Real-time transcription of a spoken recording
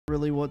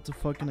really what to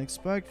fucking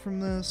expect from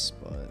this,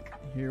 but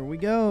here we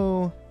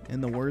go. In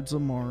the words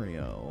of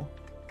Mario.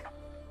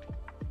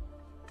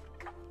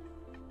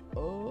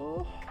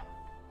 Oh.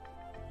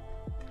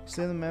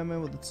 Stay the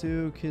amendment with the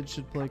 2. Kids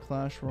should play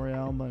Clash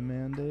Royale by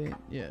mandate.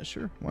 Yeah,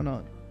 sure. Why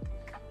not?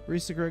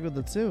 Risa Greg with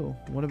the 2.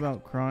 What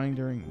about crying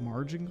during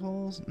margin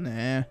calls?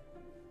 Nah.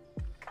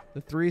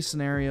 The 3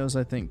 scenarios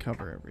I think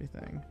cover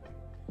everything.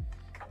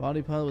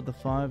 Body Pilot with the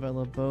 5. I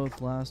love both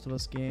Last of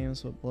Us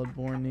games, but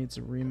Bloodborne needs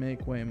a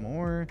remake way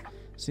more.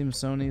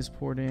 Seems Sony's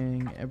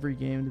porting every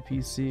game to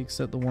PC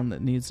except the one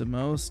that needs it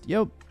most.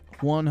 Yep,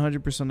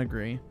 100%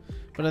 agree.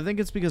 But I think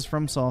it's because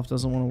FromSoft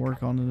doesn't want to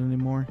work on it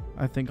anymore.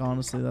 I think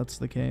honestly that's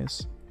the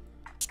case.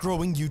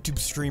 Growing YouTube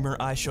streamer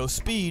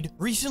IShowSpeed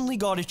recently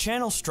got a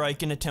channel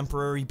strike and a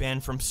temporary ban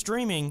from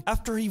streaming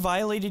after he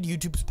violated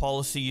YouTube's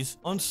policies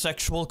on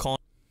sexual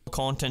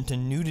content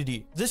and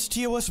nudity. This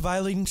TOS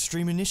violating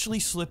stream initially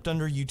slipped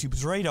under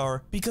YouTube's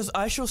radar because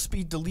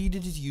IShowSpeed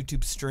deleted his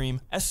YouTube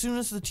stream as soon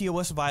as the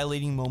TOS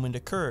violating moment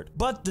occurred.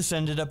 But this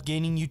ended up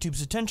gaining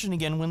YouTube's attention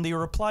again when they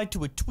replied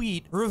to a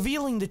tweet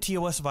revealing the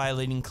TOS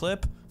violating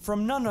clip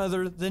from none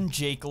other than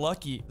Jake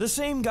Lucky, the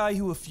same guy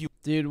who a few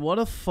Dude, what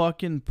a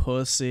fucking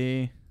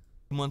pussy.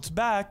 months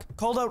back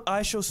called out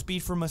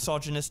IShowSpeed for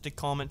misogynistic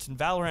comments in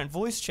Valorant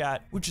voice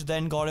chat, which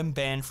then got him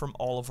banned from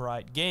all of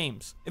Riot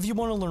Games. If you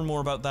want to learn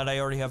more about that, I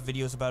already have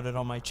videos about it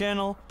on my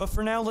channel, but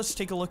for now let's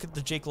take a look at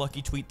the Jake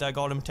Lucky tweet that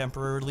got him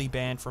temporarily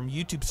banned from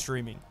YouTube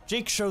streaming.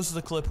 Jake shows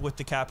the clip with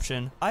the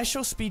caption,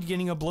 IShowSpeed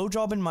getting a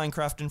blowjob in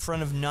Minecraft in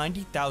front of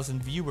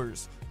 90,000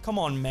 viewers. Come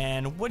on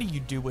man, what are you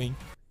doing?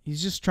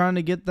 He's just trying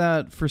to get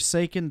that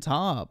Forsaken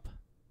top.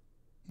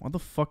 Why the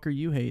fuck are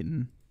you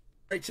hating?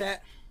 Hey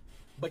chat.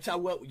 But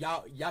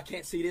y'all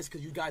can't see this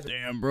because you guys are—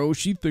 Damn, bro,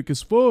 she thick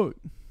as fuck.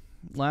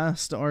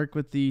 Last arc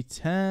with the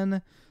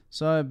 10.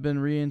 So I've been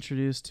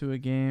reintroduced to a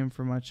game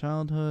from my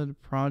childhood,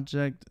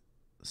 Project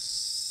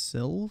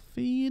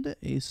Sylphid,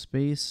 a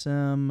space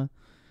sim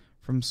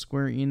from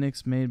Square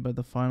Enix made by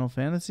the Final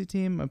Fantasy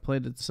team. I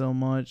played it so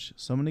much.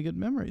 So many good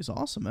memories.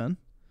 Awesome, man.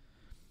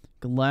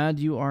 Glad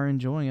you are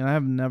enjoying it. I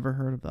have never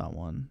heard of that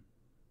one.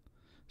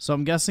 So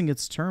I'm guessing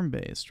it's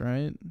turn-based,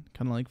 right?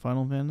 Kind of like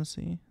Final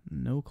Fantasy?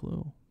 No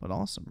clue. But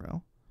awesome,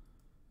 bro.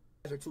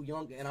 You guys are too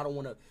young, and I don't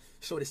want to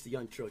show this to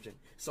young children.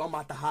 So I'm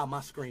about to hide my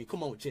screen.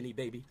 Come on, Jenny,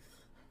 baby.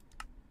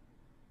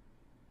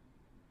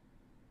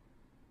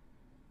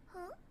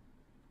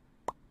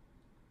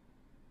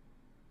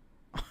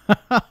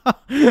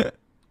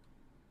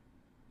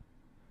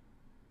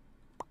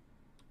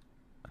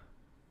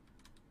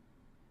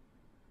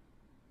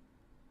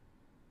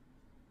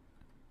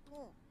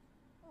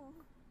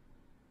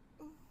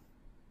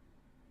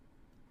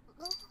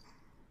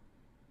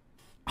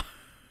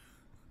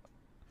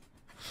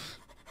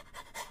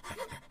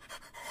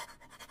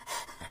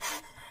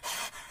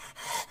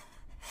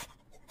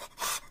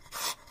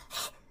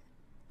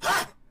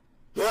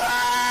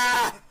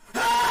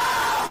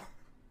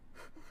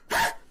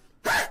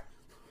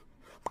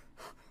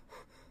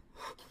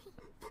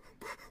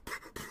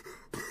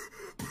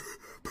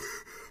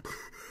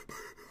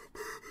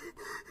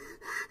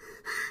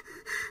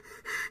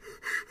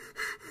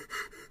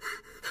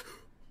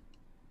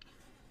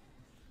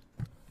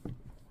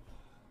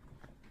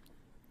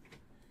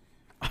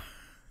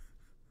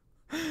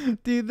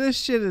 Dude, this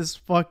shit is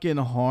fucking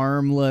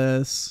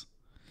harmless.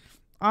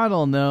 I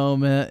don't know,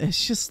 man.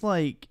 It's just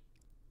like,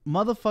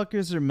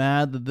 motherfuckers are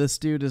mad that this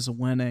dude is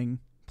winning.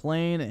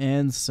 Plain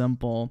and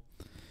simple.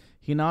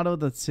 Hinata with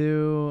the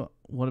 2.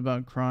 What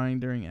about crying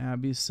during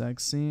Abby's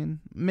sex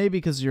scene? Maybe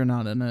because you're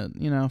not in it.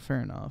 You know,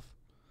 fair enough.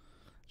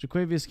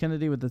 Jaquavius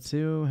Kennedy with the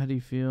 2. How do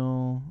you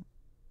feel?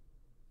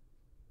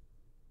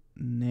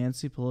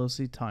 Nancy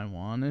Pelosi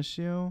Taiwan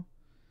issue?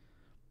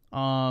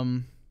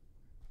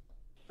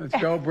 Let's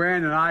go,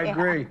 Brandon. I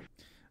agree.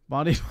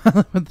 Body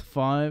Pilot with the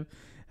 5.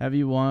 Have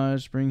you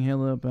watched Bring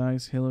Halo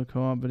Back's Halo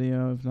co-op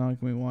video? If not,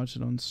 can we watch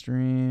it on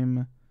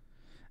stream?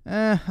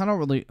 I don't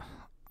really...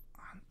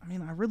 I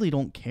mean, I really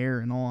don't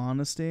care, in all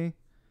honesty.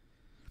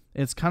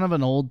 It's kind of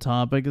an old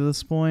topic at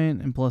this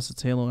point, and plus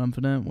it's Halo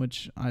Infinite,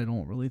 which I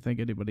don't really think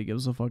anybody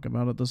gives a fuck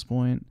about at this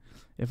point,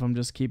 if I'm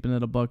just keeping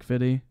it a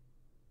 $1.50.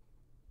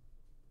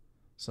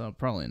 So,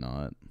 probably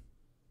not.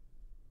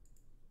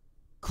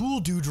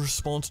 Cool Dude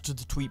responds to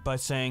the tweet by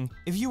saying,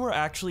 if you were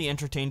actually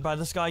entertained by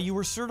this guy, you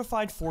were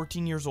certified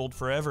 14 years old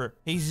forever.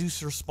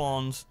 Jesus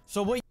responds,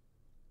 so what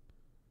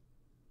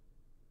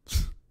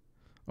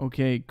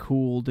Okay,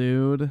 cool,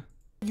 dude.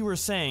 you were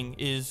saying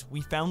is, we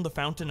found the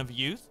fountain of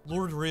youth?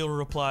 Lord Real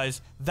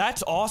replies,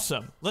 that's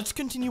awesome. Let's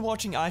continue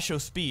watching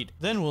IShowSpeed.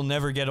 Then we'll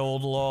never get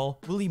old,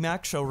 lol. Willie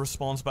Mac Show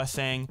responds by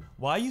saying,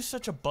 why are you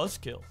such a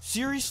buzzkill?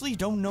 Seriously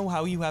don't know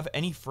how you have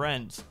any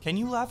friends. Can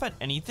you laugh at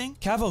anything?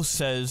 Cavo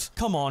says,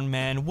 come on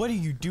man, what are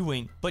you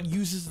doing? But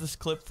uses this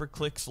clip for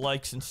clicks,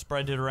 likes, and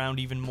spread it around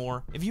even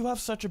more. If you have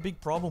such a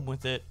big problem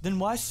with it, then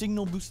why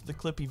signal boost the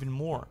clip even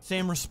more?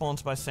 Sam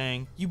responds by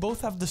saying, you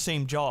both have the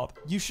same job.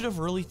 You should have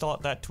really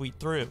thought that tweet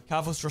through.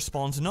 Cavo Us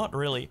responds, not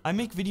really. I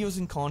make videos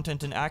and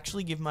content and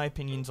actually give my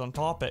opinions on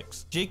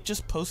topics. Jake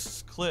just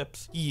posts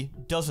clips he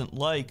doesn't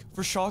like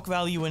for shock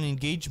value and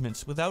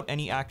engagements without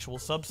any actual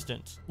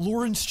substance.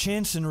 Lawrence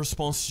Chanson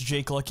responds to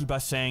Jake Lucky by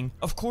saying,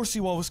 of course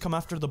you always come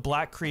after the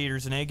black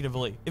creators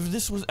negatively. If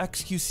this was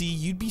XQC,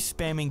 you'd be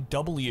spamming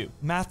W.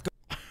 Math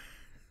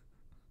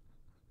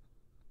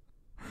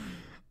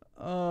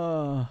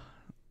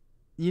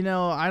You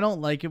know, I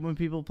don't like it when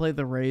people play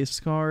the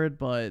race card,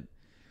 but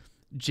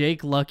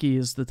Jake Lucky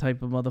is the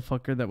type of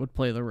motherfucker that would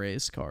play the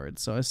race card,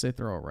 so I say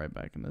throw it right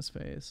back in his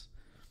face.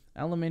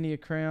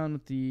 Alumania Crayon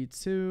with the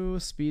 2.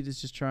 Speed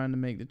is just trying to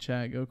make the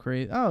chat go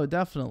crazy. Oh,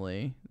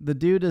 definitely. The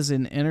dude is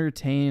an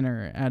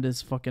entertainer at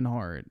his fucking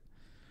heart.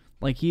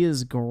 Like, he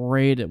is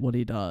great at what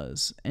he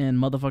does, and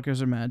motherfuckers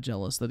are mad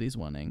jealous that he's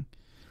winning.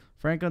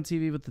 Frank on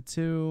TV with the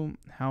 2.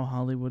 How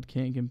Hollywood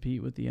can't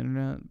compete with the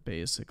internet,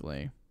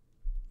 basically.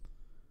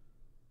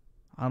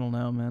 I don't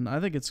know, man. I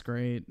think it's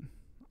great.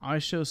 I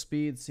Show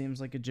Speed seems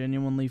like a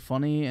genuinely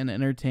funny and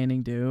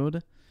entertaining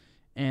dude.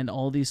 And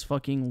all these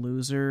fucking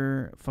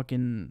loser,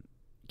 fucking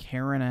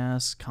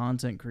Karen-ass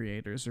content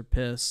creators are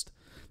pissed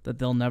that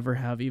they'll never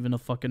have even a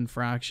fucking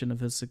fraction of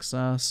his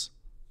success.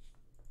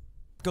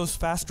 Goes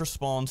Fast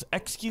responds,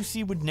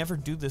 XQC would never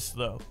do this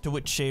though. To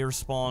which Shay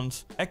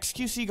responds,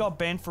 XQC got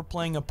banned for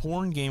playing a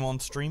porn game on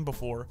stream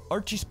before.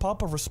 Archie's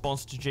Papa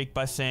responds to Jake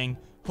by saying,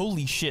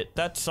 holy shit,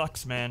 that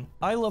sucks, man.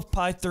 I Love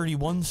Pie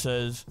 31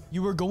 says,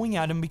 you were going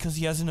at him because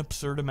he has an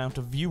absurd amount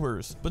of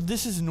viewers, but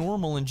this is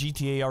normal in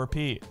GTA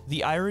RP.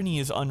 The irony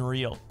is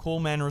unreal.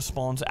 Coleman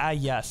responds, ah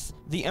yes,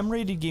 the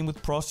M-rated game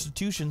with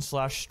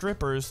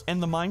prostitution/strippers,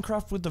 and the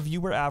Minecraft with the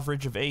viewer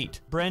average of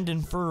 8.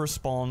 Brandon Furr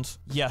responds,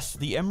 yes,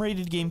 the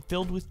M-rated game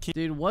filled with kids.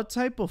 Dude, what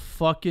type of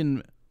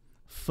fucking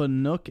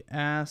fanook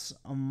ass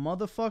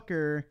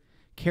motherfucker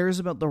cares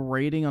about the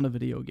rating on a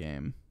video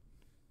game?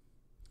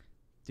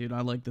 Dude,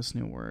 I like this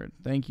new word.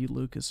 Thank you,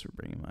 Lucas, for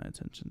bringing my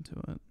attention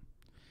to it.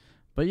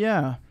 But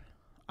yeah,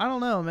 I don't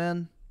know,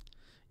 man.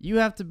 You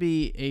have to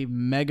be a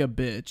mega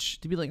bitch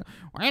to be like,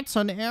 well, it's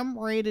an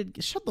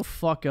M-rated. Shut the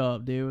fuck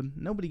up, dude.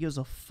 Nobody gives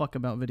a fuck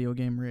about video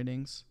game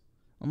ratings.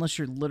 Unless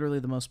you're literally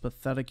the most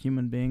pathetic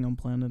human being on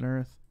planet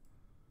Earth.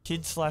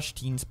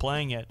 Kids/teens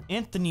playing it.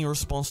 Anthony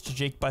responds to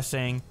Jake by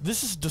saying,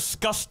 this is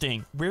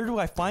disgusting. Where do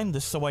I find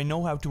this so I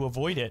know how to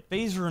avoid it?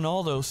 FaZe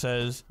Ronaldo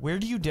says, where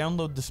do you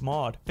download this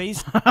mod?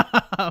 FaZe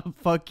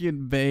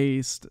fucking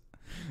based.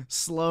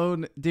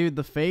 Sloan, dude,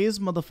 the FaZe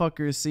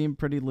motherfuckers seem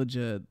pretty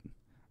legit.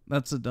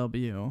 That's a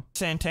W.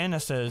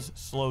 Santana says,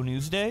 slow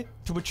news day?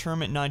 To which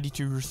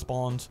Hermit92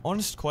 responds,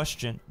 honest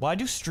question, why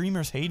do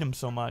streamers hate him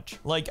so much?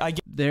 Like,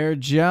 they're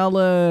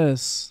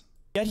jealous.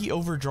 Yet he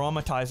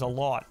over-dramatizes a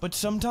lot, but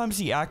sometimes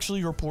he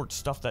actually reports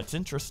stuff that's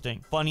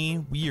interesting, funny,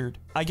 weird.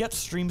 I get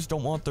streams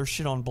don't want their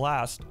shit on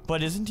blast,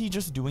 but isn't he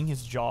just doing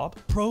his job?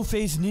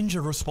 ProPhase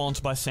Ninja responds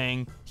by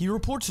saying, he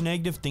reports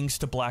negative things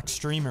to black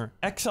streamer.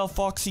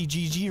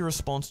 XLFoxyGG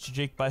responds to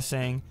Jake by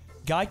saying,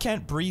 guy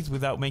can't breathe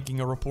without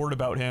making a report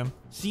about him.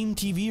 Seam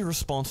TV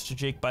responds to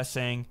Jake by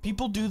saying,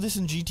 people do this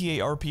in GTA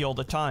RP all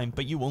the time,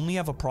 but you only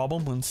have a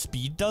problem when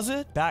Speed does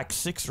it?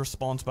 Back6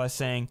 responds by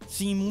saying,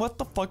 Seam, what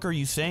the fuck are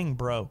you saying,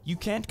 bro? You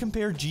can't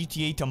compare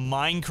GTA to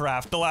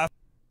Minecraft the last—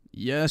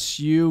 Yes,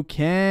 you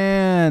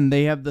can.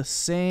 They have the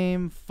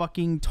same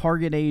fucking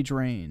target age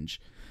range.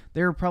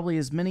 There are probably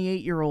as many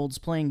 8-year-olds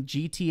playing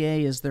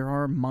GTA as there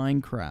are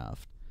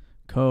Minecraft.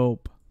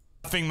 Cope.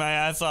 Laughing my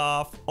ass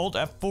off. Alt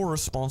F4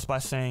 responds by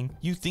saying,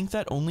 you think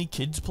that only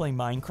kids play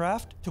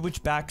Minecraft? To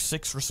which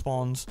Back6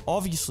 responds,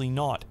 obviously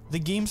not. The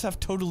games have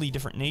totally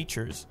different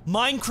natures.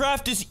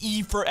 Minecraft is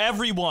E for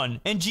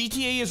everyone, and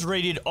GTA is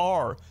rated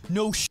R.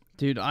 No sh—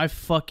 Dude, I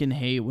fucking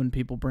hate when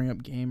people bring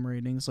up game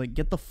ratings. Like,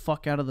 get the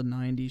fuck out of the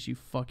 90s, you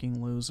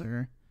fucking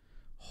loser.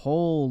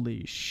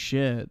 Holy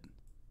shit.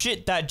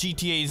 Shit, that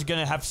GTA is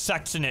gonna have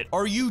sex in it.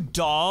 Are you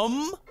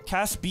dumb?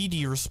 Cass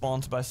BD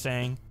responds by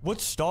saying,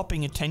 what's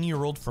stopping a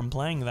 10-year-old from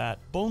playing that?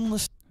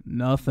 Boneless—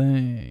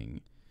 Nothing.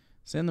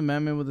 Sand the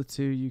Madman with a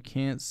 2, you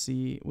can't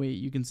see— Wait,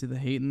 you can see the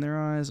hate in their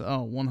eyes?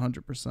 Oh,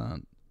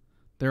 100%.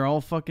 They're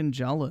all fucking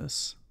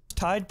jealous.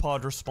 Tide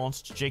Pod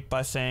responds to Jake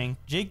by saying,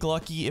 Jake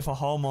lucky if a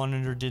hall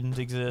monitor didn't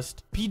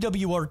exist.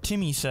 PWR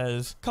Timmy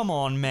says, come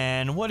on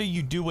man, what are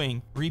you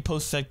doing?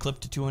 Repost said clip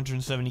to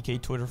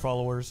 270k Twitter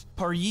followers.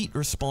 Paryeet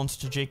responds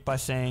to Jake by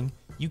saying,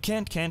 you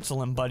can't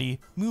cancel him, buddy.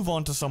 Move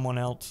on to someone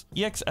else.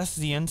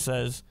 EXSZN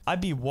says,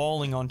 I'd be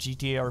walling on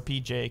GTA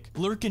RP, Jake.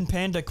 Lurkin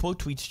Panda quote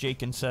tweets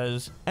Jake and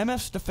says,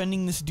 MF's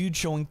defending this dude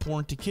showing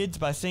porn to kids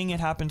by saying it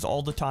happens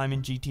all the time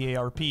in GTA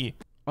RP.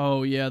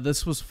 Oh yeah,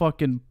 this was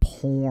fucking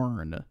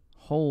porn.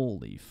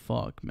 Holy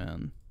fuck,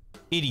 man.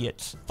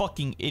 Idiots.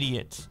 Fucking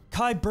idiots.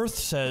 Kai Birth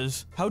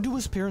says, how do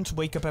his parents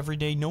wake up every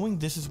day knowing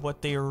this is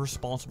what they are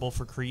responsible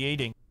for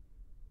creating?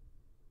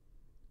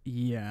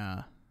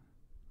 Yeah.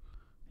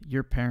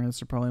 Your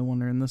parents are probably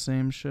wondering the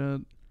same shit.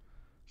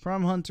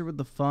 Prom Hunter with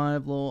the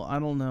 5, lol. I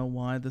don't know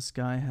why this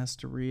guy has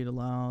to read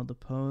aloud the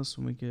post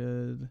when we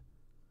could,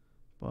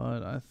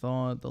 but I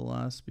thought the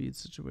last speed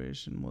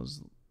situation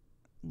was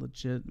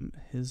legit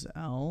his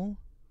L.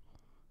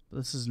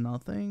 This is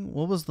nothing?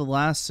 What was the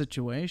last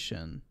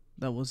situation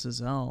that was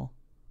his L?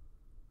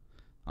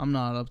 I'm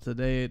not up to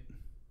date.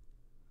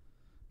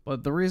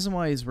 But the reason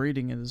why he's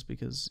reading it is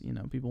because, you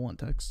know, people want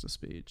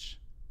text-to-speech.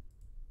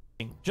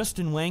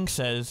 Justin Wang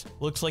says,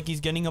 looks like he's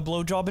getting a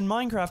blowjob in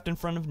Minecraft in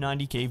front of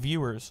 90k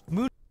viewers.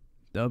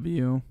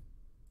 W.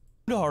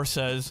 Mudahar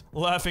says,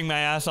 laughing my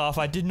ass off,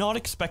 I did not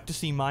expect to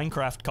see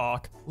Minecraft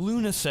cock.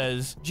 Luna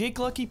says, Jake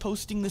Lucky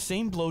posting the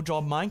same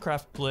blowjob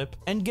Minecraft clip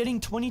and getting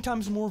 20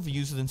 times more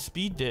views than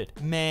Speed did.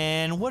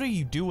 Man, what are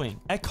you doing?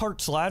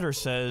 Eckhart's Ladder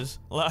says,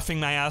 laughing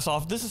my ass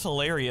off, this is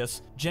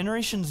hilarious.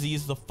 Generation Z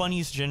is the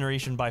funniest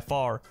generation by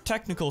far.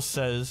 Technical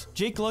says,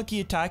 Jake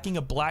Lucky attacking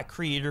a black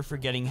creator for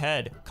getting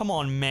head. Come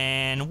on,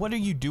 man, what are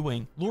you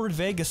doing? Lord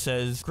Vega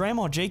says,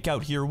 Grandma Jake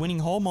out here winning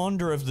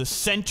Homelander of the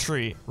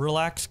Century.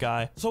 Relax,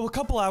 guy. So a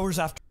couple hours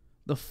after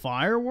the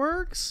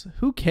fireworks?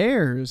 Who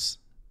cares?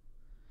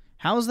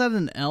 How's that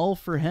an L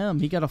for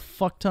him? He got a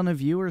fuck ton of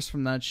viewers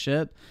from that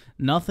shit.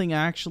 Nothing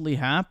actually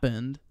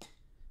happened.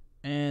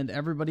 And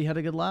everybody had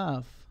a good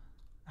laugh.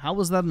 How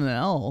was that an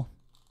L?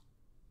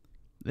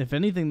 If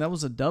anything, that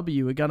was a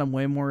W. It got him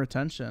way more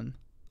attention.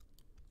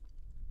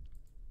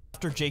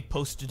 After Jake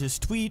posted his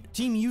tweet,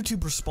 Team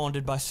YouTube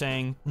responded by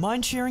saying,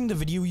 mind sharing the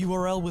video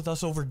URL with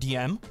us over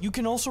DM? You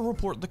can also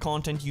report the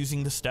content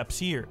using the steps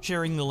here,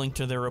 sharing the link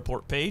to their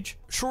report page.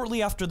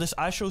 Shortly after this,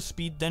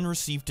 IShowSpeed then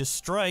received his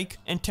strike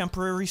and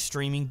temporary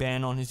streaming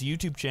ban on his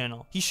YouTube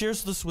channel. He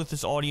shares this with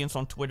his audience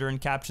on Twitter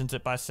and captions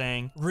it by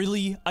saying,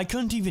 really? I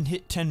couldn't even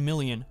hit 10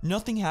 million.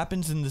 Nothing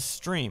happens in this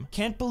stream.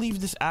 Can't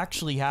believe this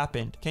actually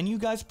happened. Can you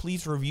guys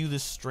please review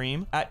this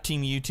stream? At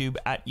Team YouTube,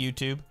 at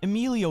YouTube.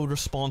 Emilio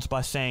responds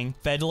by saying,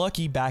 Fed Lucky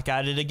back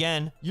at it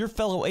again. Your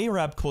fellow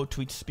Arab quote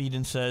tweets Speed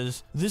and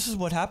says, this is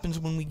what happens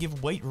when we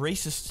give white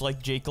racists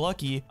like Jake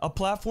Lucky a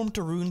platform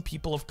to ruin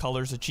people of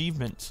color's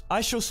achievements.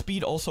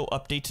 IShowSpeed also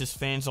updates his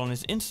fans on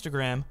his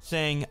Instagram,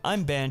 saying,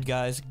 I'm banned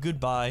guys,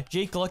 goodbye.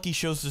 Jake Lucky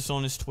shows this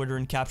on his Twitter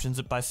and captions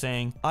it by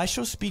saying,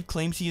 IShowSpeed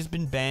claims he has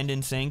been banned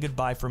and saying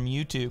goodbye from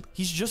YouTube.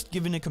 He's just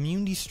given a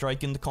community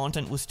strike and the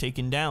content was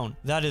taken down.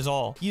 That is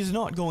all. He is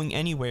not going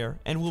anywhere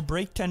and will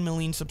break 10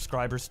 million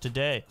subscribers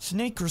today.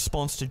 Snake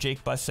responds to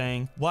Jake by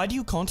saying, why do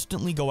you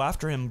constantly go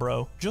after him,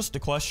 bro? Just a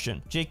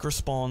question. Jake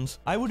responds,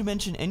 I would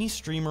mention any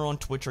streamer on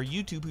Twitch or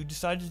YouTube who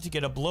decided to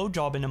get a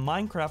blowjob in a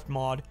Minecraft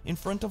mod in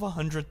front of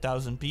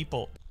 100,000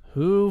 people.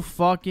 Who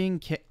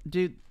fucking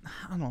dude,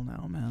 I don't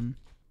know, man.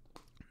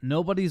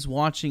 Nobody's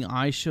watching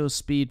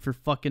IShowSpeed for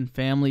fucking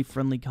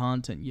family-friendly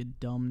content, you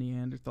dumb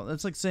Neanderthal.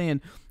 That's like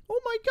saying,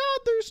 oh my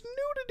god, there's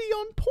nudity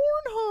on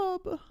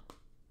Pornhub.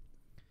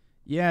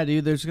 Yeah,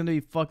 dude, there's gonna be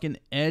fucking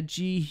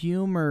edgy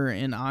humor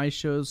in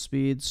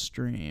IShowSpeed's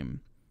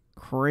stream.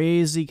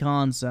 Crazy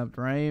concept,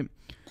 right?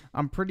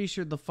 I'm pretty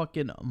sure the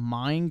fucking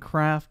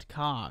Minecraft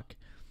cock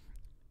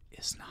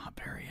is not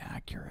very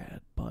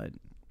accurate, but,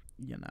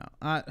 you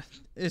know,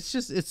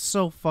 it's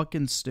so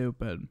fucking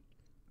stupid.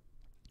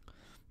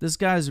 This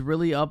guy's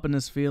really up in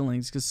his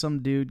feelings because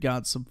some dude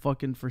got some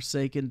fucking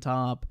Forsaken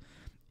top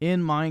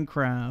in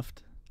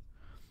Minecraft,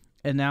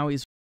 and now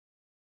he's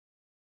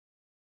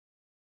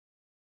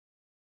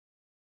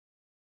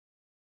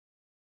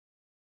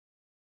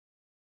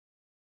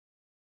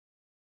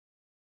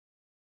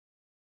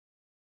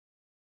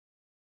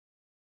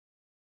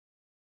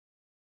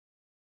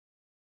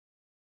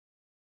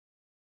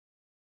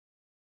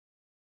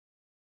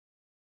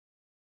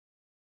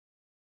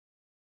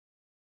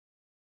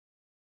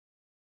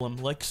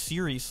like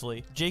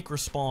seriously. Jake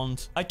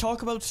responds, I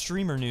talk about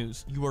streamer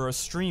news. You are a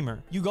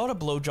streamer. You got a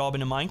blowjob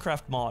in a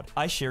Minecraft mod.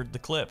 I shared the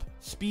clip.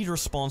 Speed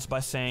responds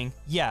by saying,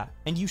 yeah,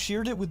 and you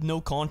shared it with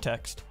no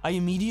context. I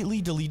immediately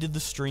deleted the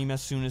stream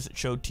as soon as it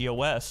showed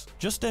TOS.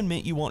 Just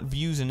admit you want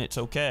views and it's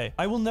okay.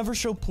 I will never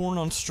show porn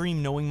on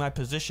stream knowing my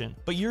position,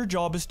 but your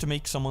job is to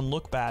make someone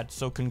look bad,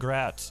 so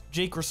congrats.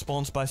 Jake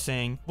responds by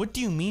saying, what do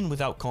you mean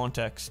without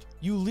context?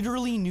 You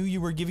literally knew you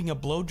were giving a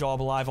blowjob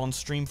live on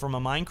stream from a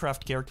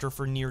Minecraft character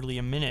for nearly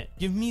a minute.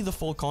 Give me the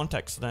full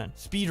context then.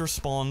 Speed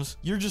responds,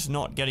 you're just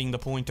not getting the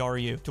point, are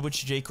you? To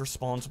which Jake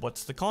responds,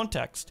 what's the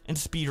context? And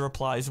Speed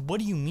replies, what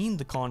do you mean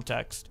the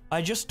context?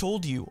 I just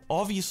told you.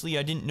 Obviously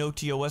I didn't know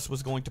TOS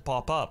was going to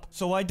pop up,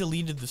 so I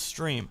deleted the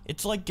stream.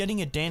 It's like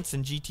getting a dance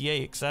in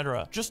GTA,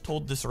 etc. Just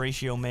hold this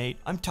ratio, mate.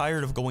 I'm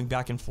tired of going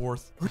back and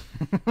forth.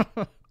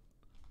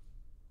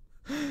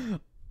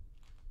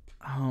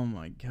 Oh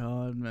my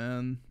god,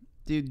 man.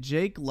 Dude,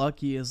 Jake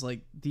Lucky is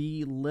like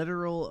the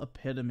literal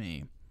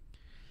epitome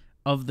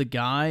of the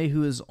guy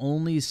who is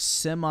only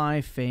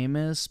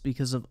semi-famous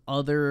because of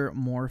other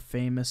more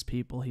famous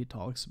people he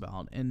talks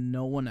about, and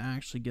no one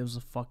actually gives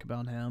a fuck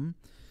about him.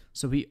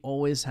 So he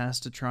always has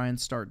to try and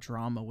start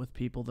drama with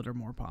people that are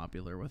more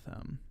popular with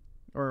him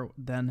or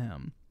than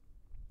him,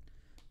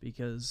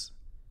 because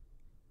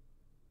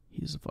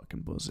he's a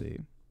fucking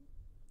pussy.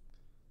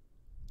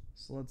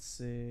 So let's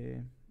see.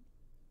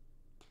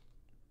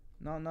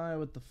 Not Naya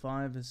with the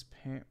 5 is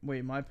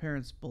wait, my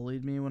parents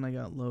bullied me when I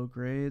got low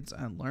grades.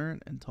 I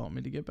learned and taught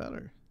me to get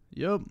better.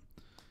 Yup.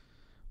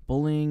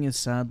 Bullying is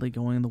sadly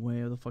going the way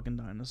of the fucking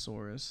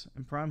dinosaurs.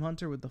 And Prime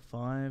Hunter with the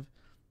 5.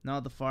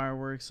 Not the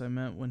fireworks I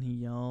meant when he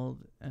yelled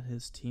at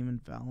his team in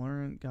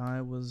Valorant.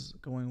 Guy was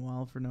going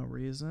wild for no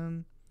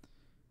reason.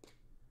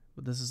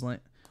 But this is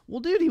like... Well,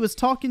 dude, he was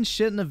talking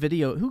shit in a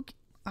video.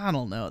 I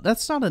don't know.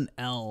 That's not an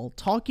L.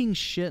 Talking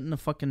shit in a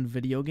fucking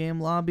video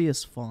game lobby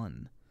is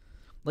fun.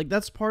 Like,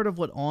 that's part of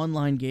what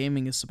online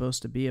gaming is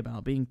supposed to be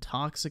about. Being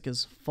toxic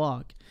as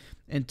fuck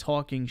and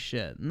talking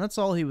shit. And that's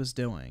all he was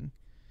doing.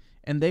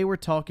 And they were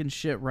talking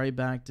shit right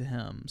back to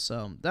him.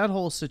 So, that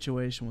whole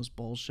situation was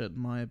bullshit, in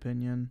my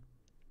opinion.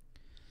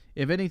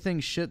 If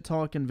anything, shit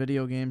talk in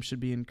video games should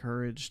be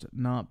encouraged,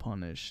 not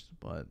punished.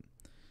 But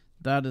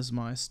that is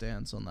my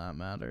stance on that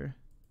matter.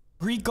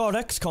 Greek God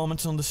X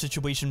comments on the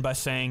situation by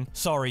saying,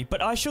 "Sorry,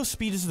 but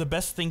iShowSpeed is the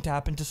best thing to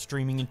happen to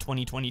streaming in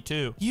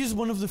 2022. He is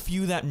one of the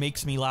few that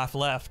makes me laugh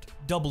left.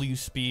 W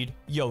Speed.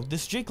 Yo,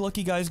 this Jake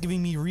Lucky guy is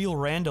giving me real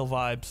Randall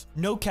vibes.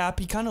 No cap,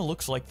 he kinda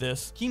looks like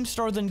this."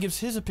 Keemstar then gives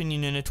his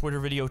opinion in a Twitter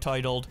video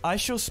titled,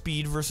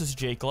 iShowSpeed versus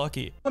Jake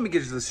Lucky. Let me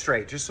get this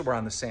straight, just so we're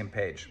on the same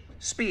page.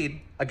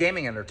 Speed, a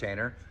gaming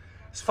entertainer,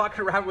 is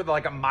fucking around with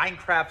like a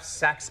Minecraft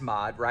sex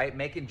mod, right?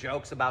 Making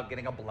jokes about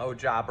getting a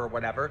blowjob or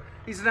whatever.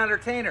 He's an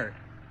entertainer.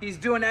 He's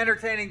doing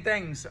entertaining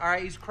things, all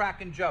right? He's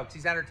cracking jokes.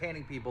 He's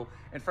entertaining people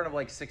in front of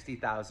like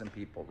 60,000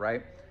 people,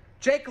 right?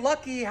 Jake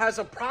Lucky has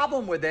a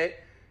problem with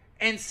it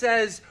and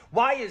says,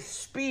 why is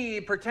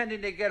Speed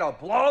pretending to get a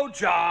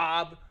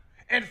blowjob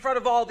in front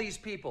of all these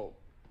people?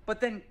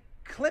 But then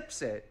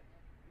clips it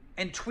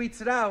and tweets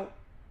it out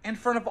in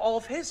front of all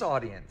of his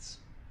audience.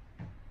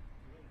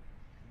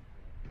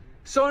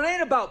 So it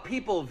ain't about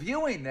people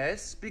viewing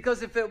this,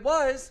 because if it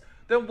was,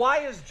 then why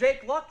is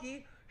Jake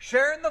Lucky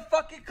sharing the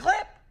fucking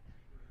clip?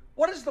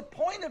 What is the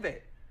point of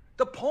it?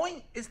 The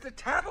point is to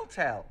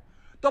tattletale.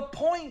 The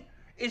point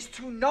is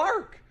to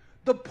narc.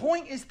 The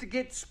point is to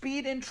get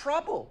Speed in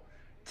trouble.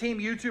 Team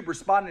YouTube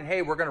responded,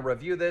 hey, we're going to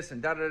review this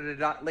and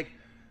da-da-da-da. Like,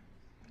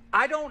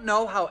 I don't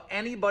know how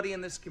anybody in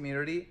this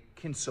community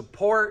can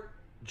support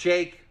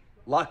Jake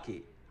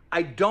Lucky.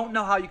 I don't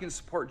know how you can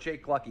support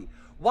Jake Lucky.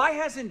 Why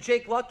hasn't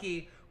Jake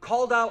Lucky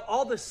called out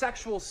all the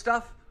sexual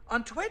stuff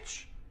on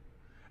Twitch?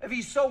 If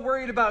he's so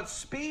worried about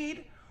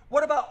Speed,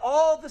 what about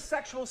all the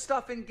sexual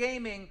stuff in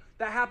gaming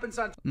that happens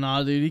on...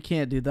 Nah, dude, he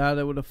can't do that.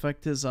 It would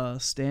affect his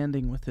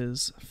standing with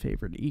his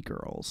favorite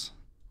e-girls.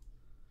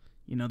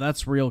 You know,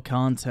 that's real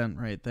content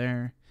right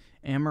there.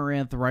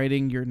 Amaranth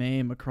writing your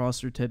name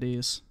across her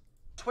titties.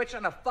 Twitch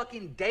on a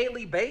fucking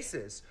daily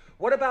basis.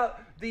 What about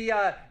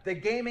the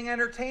gaming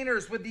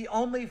entertainers with the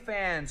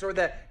OnlyFans, or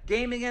the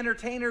gaming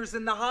entertainers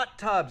in the hot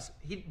tubs?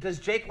 Does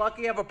Jake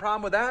Lucky have a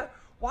problem with that?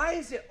 Why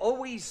is it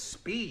always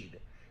Speed?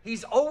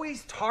 He's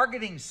always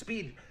targeting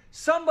Speed.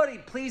 Somebody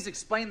please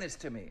explain this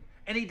to me.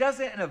 And he does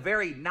it in a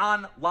very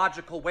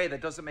non-logical way that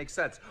doesn't make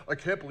sense. I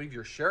can't believe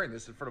you're sharing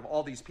this in front of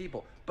all these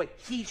people. But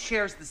he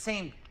shares the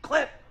same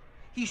clip.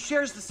 He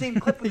shares the same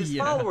clip with his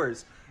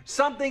followers.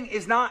 Something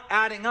is not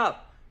adding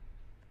up.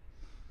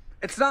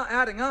 It's not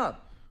adding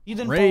up. He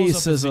then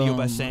follows up his video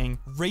by saying,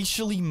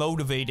 racially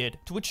motivated,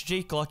 to which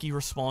Jake Lucky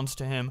responds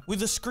to him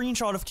with a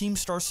screenshot of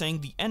Keemstar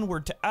saying the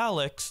N-word to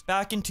Alex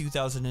back in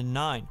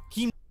 2009.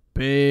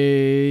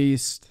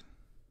 Based.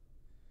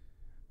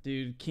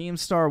 Dude,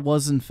 Keemstar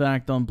was in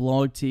fact on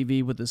Blog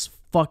TV with his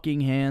fucking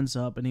hands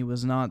up, and he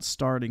was not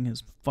starting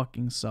his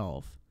fucking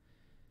self.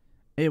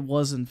 It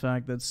was in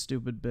fact that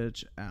stupid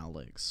bitch,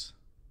 Alex.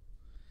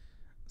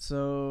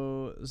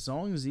 So,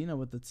 Zong Zena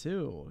with the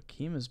 2.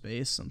 Keem is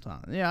based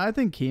sometimes. Yeah, I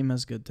think Keem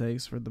has good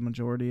takes for the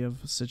majority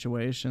of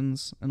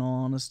situations, in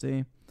all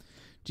honesty.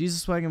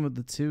 Jesus Wagon with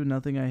the 2.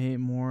 Nothing I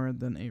hate more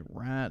than a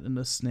rat and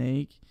a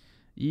snake.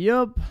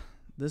 Yup.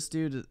 This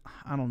dude,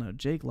 I don't know.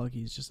 Jake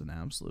Lucky is just an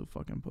absolute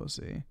fucking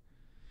pussy.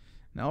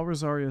 Now,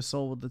 Rosario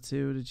Soul with the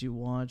 2. Did you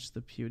watch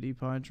the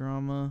PewDiePie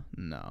drama?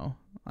 No.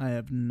 I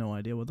have no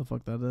idea what the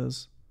fuck that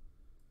is.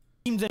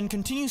 Keem then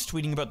continues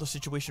tweeting about the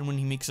situation when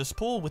he makes this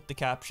poll with the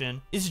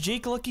caption, is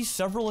Jake Lucky's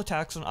several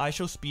attacks on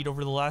iShowSpeed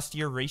over the last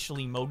year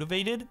racially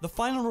motivated? The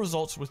final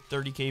results with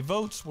 30k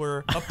votes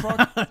were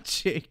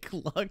Jake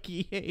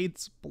Lucky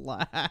hates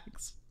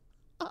blacks.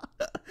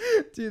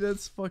 Dude,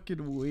 that's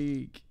fucking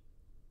weak.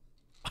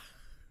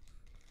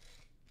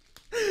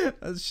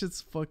 That shit's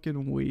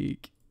fucking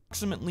weak.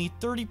 Approximately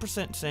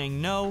 30%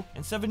 saying no,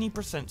 and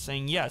 70%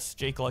 saying yes,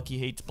 Jake Lucky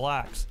hates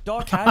blacks.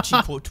 Doc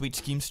Hatchie quote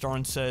tweets Keemstar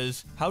and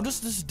says, how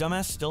does this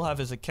dumbass still have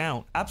his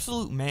account?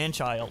 Absolute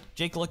man-child.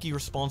 Jake Lucky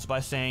responds by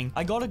saying,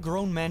 I got a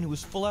grown man who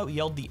was full out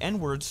yelled the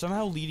N-word,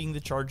 somehow leading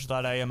the charge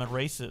that I am a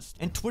racist.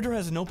 And Twitter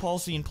has no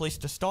policy in place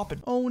to stop it.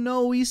 Oh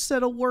no, he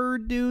said a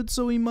word, dude,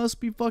 so he must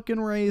be fucking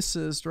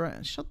racist,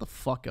 right? Shut the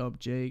fuck up,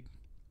 Jake.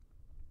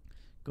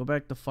 Go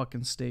back to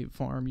fucking State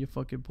Farm, you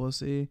fucking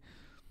pussy.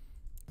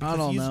 I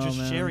don't know, just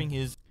man. Sharing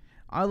his...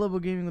 I Love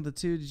Gaming with the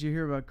 2. Did you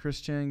hear about Chris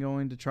Chan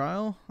going to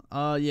trial?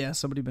 Yeah,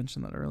 somebody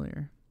mentioned that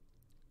earlier.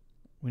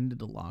 We needed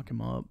to lock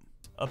him up.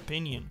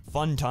 opinion.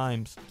 Fun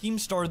times.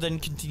 Keemstar then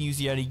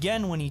continues yet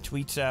again when he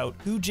tweets out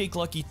who Jake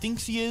Lucky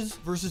thinks he is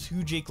versus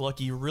who Jake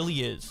Lucky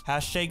really is.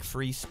 Hashtag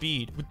free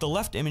speed. With the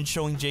left image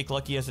showing Jake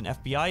Lucky as an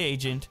FBI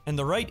agent and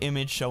the right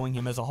image showing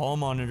him as a hall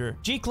monitor.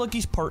 Jake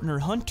Lucky's partner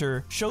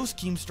Hunter shows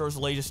Keemstar's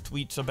latest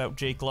tweets about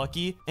Jake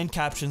Lucky and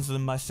captions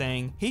them by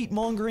saying, hate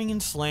mongering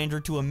and slander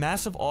to a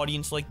massive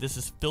audience like this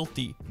is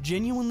filthy.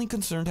 Genuinely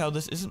concerned how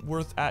this isn't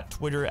worth at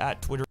Twitter.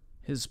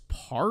 His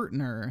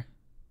partner?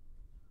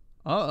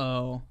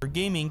 Uh-oh. For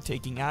gaming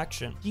taking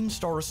action.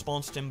 Keemstar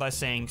responds to him by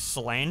saying,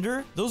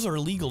 slander? Those are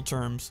legal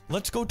terms.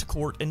 Let's go to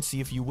court and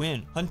see if you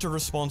win. Hunter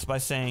responds by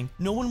saying,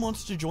 no one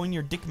wants to join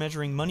your dick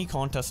measuring money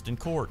contest in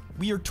court.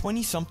 We are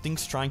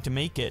 20-somethings trying to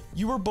make it.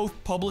 You are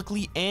both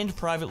publicly and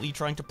privately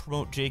trying to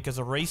promote Jake as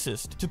a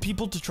racist, to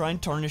people to try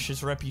and tarnish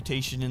his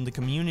reputation in the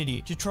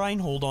community, to try and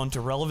hold on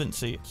to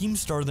relevancy.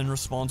 Keemstar then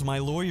responds, my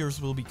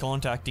lawyers will be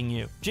contacting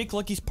you. Jake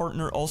Lucky's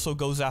partner also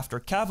goes after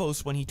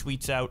Kavos when he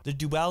tweets out, the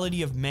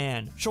duality of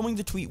man, showing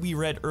the tweet we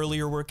read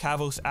earlier where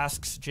Kavos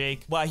asks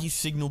Jake why he's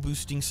signal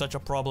boosting such a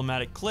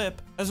problematic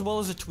clip, as well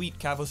as a tweet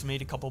Kavos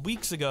made a couple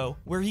weeks ago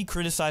where he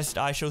criticized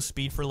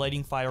iShowSpeed for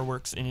lighting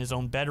fireworks in his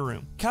own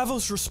bedroom.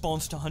 Kavos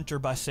responds to Hunter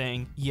by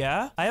saying,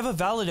 yeah, I have a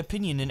valid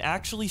opinion and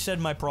actually said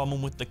my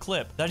problem with the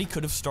clip, that he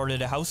could have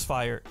started a house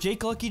fire.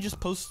 Jake Lucky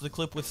just posts the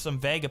clip with some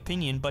vague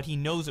opinion, but he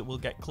knows it will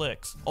get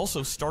clicks.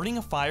 Also, starting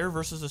a fire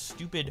versus a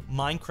stupid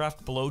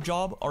Minecraft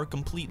blowjob are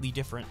completely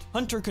different.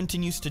 Hunter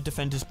continues to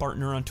defend his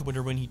partner on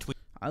Twitter when he tweets,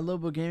 I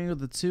love gaming with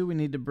the 2. We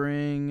need to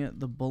bring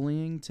the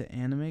bullying to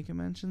anime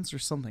conventions or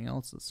something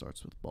else that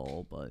starts with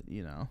bull, but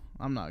you know,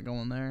 I'm not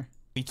going there.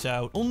 Tweets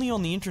out, only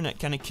on the internet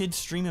can a kid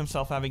stream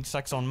himself having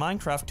sex on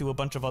Minecraft to a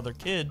bunch of other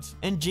kids,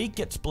 and Jake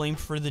gets blamed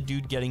for the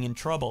dude getting in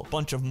trouble.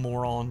 Bunch of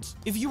morons.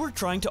 If you were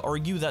trying to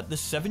argue that the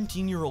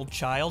 17-year-old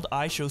child,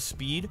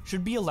 iShowSpeed,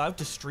 should be allowed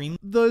to stream—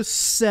 The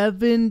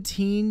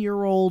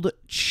 17-year-old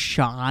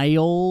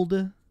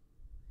child?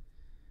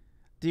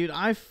 Dude,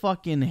 I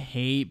fucking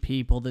hate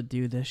people that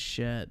do this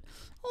shit.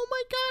 Oh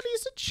my god,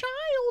 he's a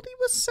child. He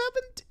was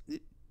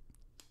 17.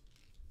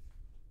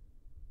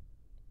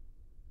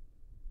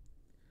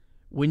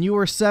 When you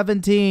were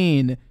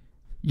 17,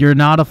 you're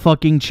not a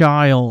fucking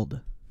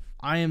child.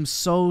 I am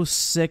so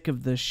sick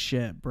of this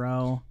shit,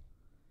 bro.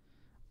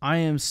 I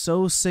am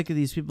so sick of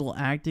these people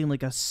acting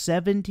like a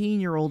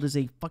 17-year-old is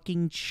a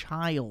fucking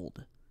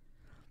child.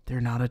 They're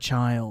not a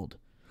child.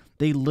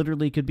 They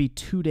literally could be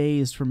 2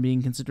 days from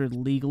being considered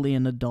legally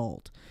an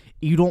adult.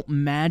 You don't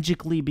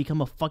magically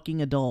become a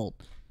fucking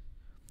adult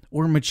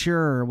or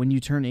mature when you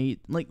turn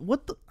 8. Like,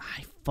 what the—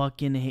 I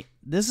fucking hate—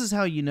 This is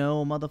how you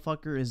know a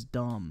motherfucker is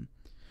dumb.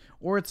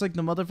 Or it's like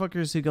the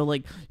motherfuckers who go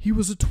like, he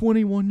was a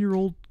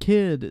 21-year-old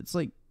kid. It's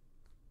like,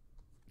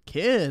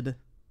 kid?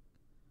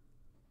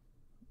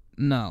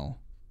 No.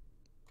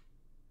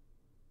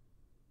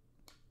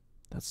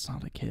 That's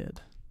not a kid.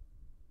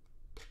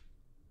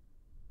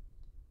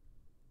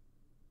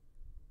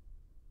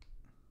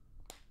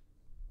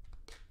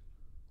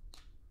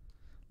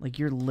 Like,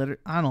 you're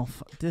literally— I don't—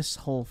 this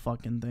whole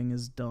fucking thing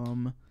is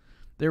dumb.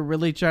 They're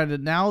really trying to—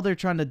 now they're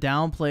trying to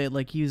downplay it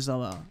like he's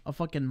a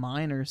fucking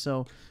minor.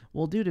 So,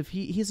 well, dude, if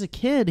he's a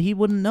kid, he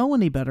wouldn't know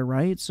any better,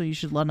 right? So you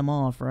should let him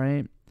off,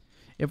 right?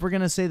 If we're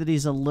going to say that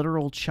he's a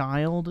literal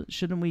child,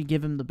 shouldn't we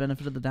give him the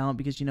benefit of the doubt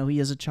because, you know, he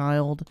is a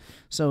child,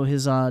 so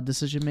his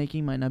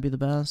decision-making might not be the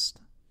best?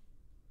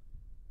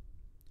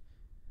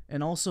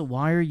 And also,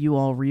 why are you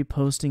all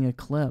reposting a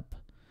clip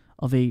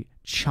of a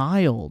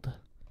child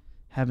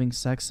having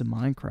sex in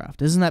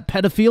Minecraft? Isn't that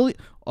pedophilia?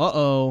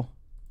 Uh-oh.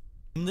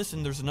 This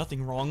and there's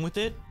nothing wrong with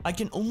it. I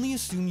can only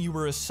assume you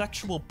were a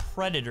sexual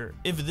predator.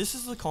 If this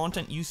is the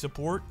content you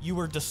support, you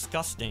are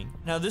disgusting.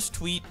 Now this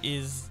tweet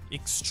is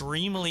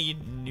extremely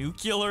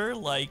nuclear,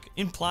 like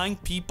implying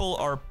people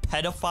are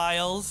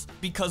pedophiles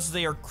because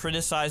they are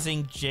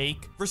criticizing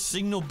Jake for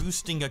signal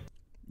boosting a—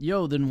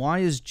 Yo, then why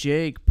is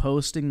Jake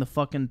posting the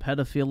fucking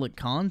pedophilic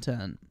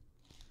content?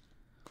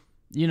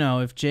 You know,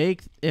 if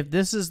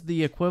this is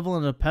the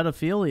equivalent of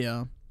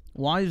pedophilia,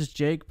 why is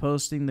Jake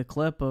posting the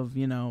clip of,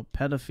 you know,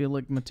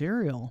 pedophilic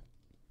material?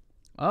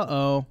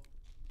 Uh-oh.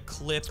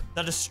 Clip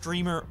that a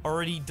streamer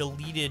already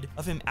deleted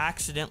of him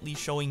accidentally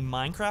showing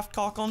Minecraft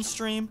cock on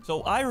stream.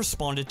 So I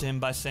responded to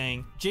him by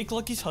saying, Jake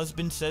Lucky's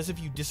husband says if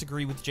you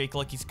disagree with Jake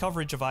Lucky's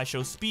coverage of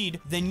iShowSpeed,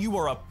 then you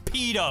are a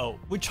pedo.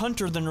 Which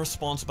Hunter then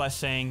responds by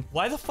saying,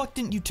 why the fuck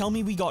didn't you tell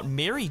me we got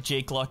married,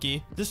 Jake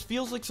Lucky? This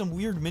feels like some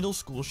weird middle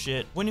school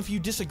shit when if you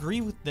disagree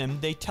with them,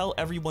 they tell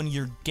everyone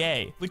you're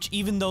gay. Which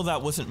even though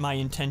that wasn't my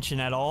intention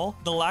at all,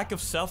 the lack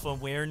of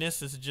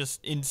self-awareness is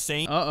just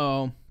insane.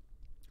 Uh-oh.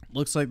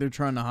 Looks like they're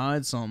trying to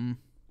hide something.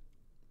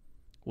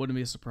 Wouldn't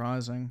be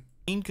surprising.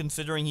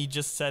 considering he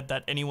just said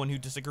that anyone who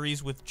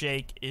disagrees with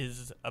Jake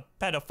is a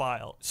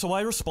pedophile. So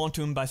I respond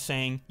to him by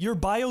saying, your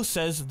bio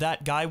says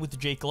that guy with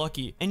Jake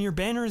Lucky, and your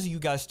banner is you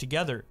guys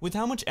together. With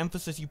how much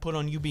emphasis you put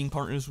on you being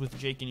partners with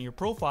Jake in your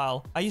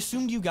profile, I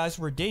assumed you guys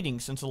were dating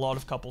since a lot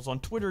of couples on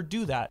Twitter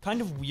do that. Kind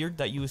of weird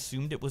that you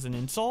assumed it was an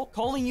insult.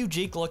 Calling you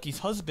Jake Lucky's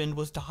husband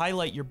was to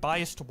highlight your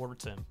bias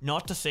towards him,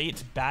 not to say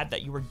it's bad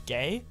that you were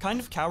gay. Kind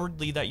of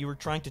cowardly that you were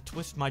trying to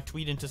twist my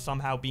tweet into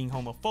somehow being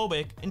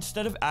homophobic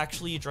instead of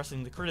actually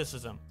addressing the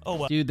criticism. Oh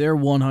well. Dude, they're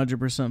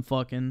 100%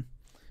 fucking.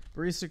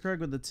 Barista Craig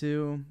with the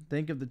 2.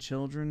 Think of the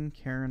children.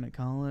 Karen at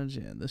college.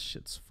 Yeah, this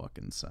shit's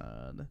fucking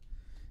sad.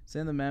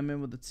 Sam the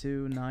Madman with the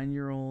 2.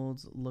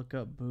 9-year-olds look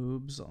up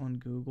boobs on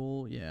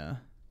Google. Yeah.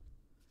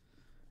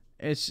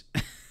 It's...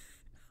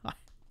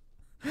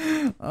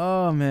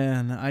 Oh,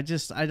 man. I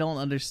don't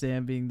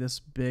understand being this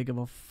big of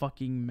a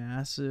fucking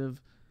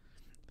massive,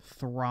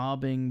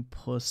 throbbing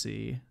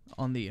pussy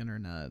on the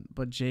internet.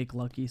 But Jake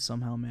Lucky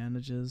somehow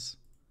manages.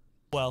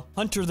 Well,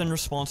 Hunter then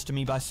responds to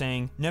me by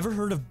saying, never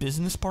heard of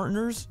business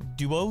partners,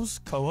 duos,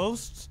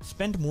 co-hosts,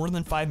 spend more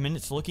than 5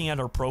 minutes looking at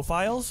our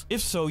profiles?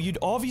 If so, you'd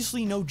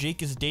obviously know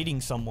Jake is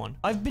dating someone.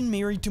 I've been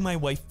married to my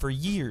wife for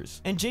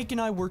years, and Jake and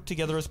I worked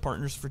together as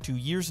partners for 2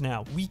 years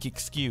now. Weak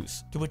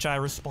excuse. To which I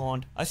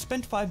respond, I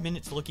spent 5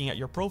 minutes looking at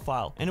your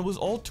profile, and it was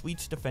all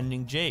tweets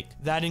defending Jake.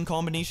 That in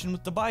combination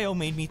with the bio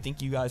made me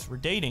think you guys were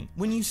dating.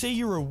 When you say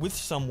you were with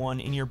someone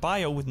in your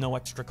bio with no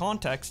extra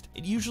context,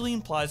 it usually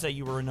implies that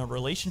you were in a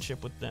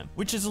relationship with them,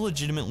 which is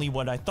legitimately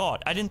what I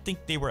thought. I didn't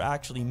think they were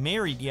actually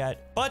married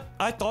yet, but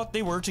I thought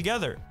they were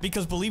together.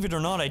 Because believe it or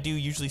not, I do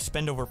usually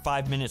spend over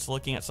 5 minutes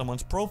looking at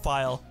someone's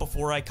profile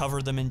before I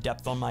cover them in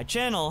depth on my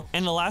channel,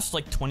 and the last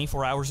like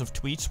 24 hours of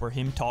tweets were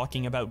him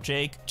talking about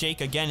Jake.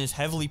 Jake again is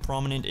heavily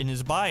prominent in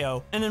his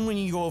bio, and then when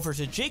you go over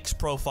to Jake's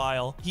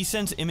profile, he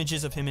sends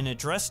images of him in a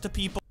dress to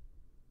people.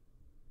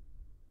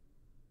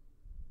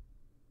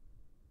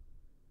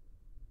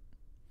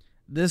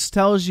 This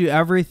tells you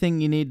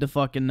everything you need to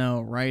fucking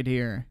know right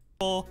here.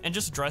 And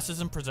just dresses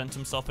and presents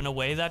himself in a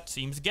way that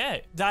seems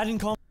gay. That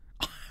in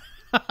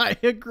I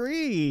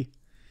agree.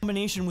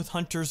 combination with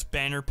Hunter's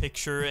banner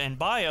picture and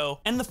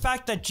bio, and the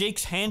fact that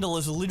Jake's handle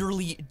is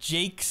literally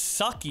Jake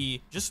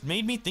Sucky, just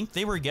made me think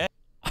they were gay.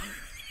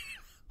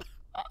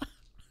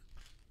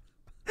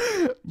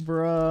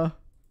 Bruh.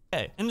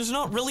 And there's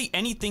not really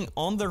anything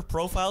on their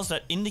profiles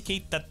that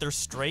indicate that they're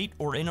straight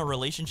or in a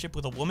relationship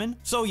with a woman.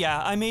 So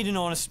yeah, I made an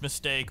honest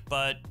mistake,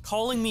 but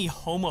calling me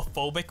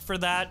homophobic for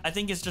that, I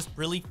think is just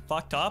really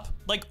fucked up.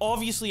 Like,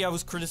 obviously I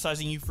was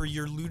criticizing you for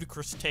your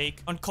ludicrous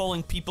take on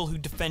calling people who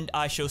defend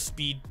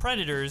IShowSpeed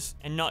predators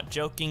and not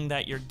joking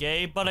that you're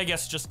gay, but I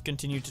guess just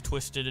continue to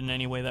twist it in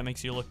any way that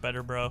makes you look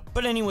better, bro.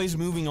 But anyways,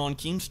 moving on,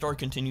 Keemstar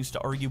continues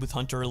to argue with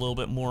Hunter a little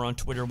bit more on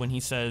Twitter when he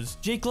says,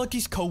 Jake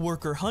Lucky's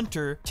co-worker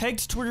Hunter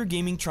tags Twitter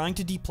Gaming trying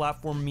to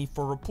deplatform me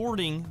for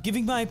reporting,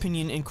 giving my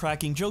opinion and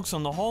cracking jokes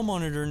on the hall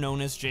monitor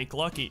known as Jake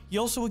Lucky. He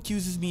also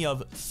accuses me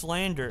of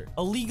slander,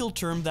 a legal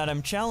term that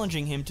I'm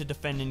challenging him to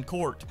defend in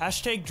court.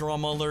 Hashtag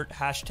drama alert,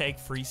 hashtag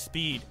free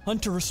speed.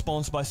 Hunter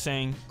responds by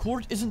saying,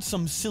 court isn't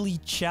some silly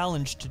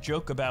challenge to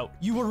joke about.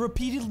 You are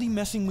repeatedly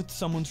messing with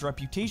someone's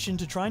reputation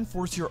to try and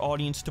force your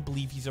audience to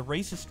believe he's a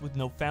racist with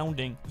no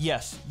founding.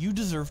 Yes, you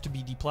deserve to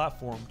be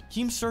deplatformed.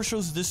 Keemstar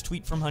shows this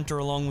tweet from Hunter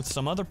along with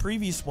some other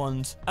previous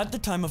ones. At the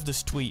time of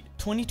this tweet,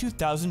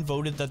 22,000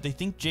 voted that they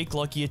think Jake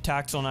Lucky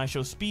attacks on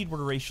IShowSpeed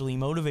were racially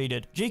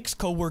motivated. Jake's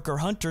co-worker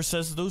Hunter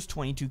says those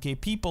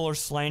 22k people are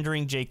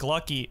slandering Jake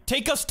Lucky.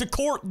 Take us to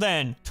court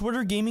then!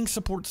 Twitter Gaming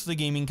supports the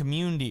gaming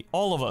community.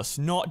 All of us,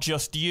 not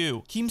just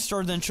you.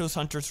 Keemstar then shows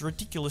Hunter's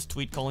ridiculous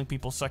tweet calling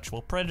people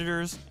sexual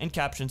predators and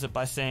captions it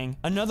by saying,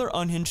 another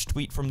unhinged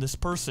tweet from this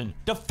person.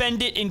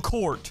 Defend it in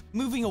court!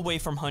 Moving away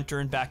from Hunter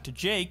and back to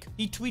Jake,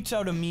 he tweets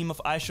out a meme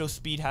of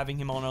IShowSpeed having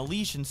him on a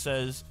leash and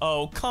says,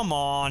 oh, come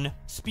on.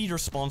 Speed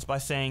responds by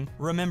saying,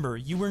 remember,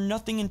 you were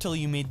nothing until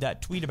you made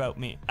that tweet about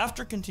me.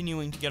 After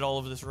continuing to get all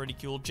of this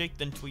ridicule, Jake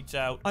then tweets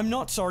out, I'm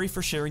not sorry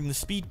for sharing the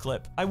speed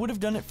clip. I would have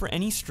done it for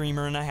any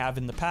streamer and I have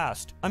in the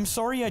past. I'm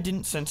sorry I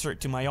didn't censor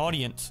it to my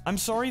audience. I'm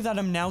sorry that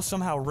I'm now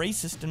somehow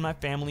racist and my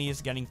family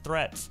is getting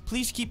threats.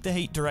 Please keep the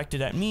hate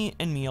directed at me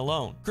and me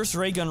alone. Chris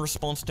Raygun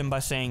responds to him by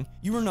saying,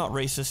 you are not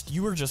racist,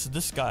 you are just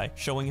this guy,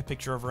 showing a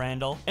picture of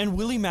Randall. And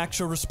Willie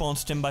Maxshaw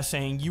responds to him by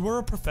saying, you are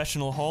a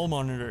professional hall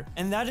monitor.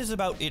 And that is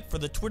about it for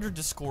the Twitter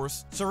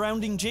discourse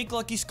surrounding Jake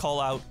Lucky's call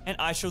out and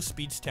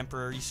IShowSpeed's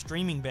temporary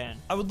streaming ban.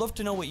 I would love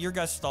to know what your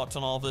guys' thoughts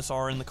on all of this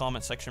are in the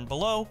comment section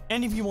below,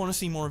 and if you want to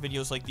see more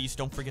videos like these,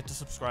 don't forget to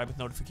subscribe with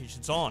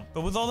notifications on.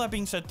 But with all that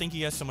being said, thank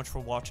you guys so much for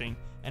watching,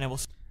 and I will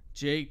see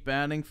Jake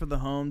batting for the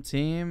home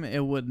team,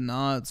 it would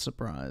not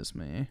surprise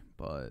me,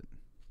 but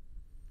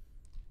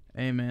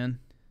hey man,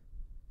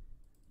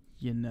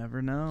 you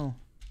never know.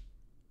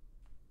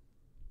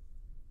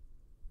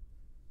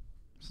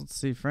 So let's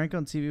see, Frank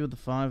on TV with the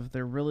 5, if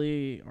they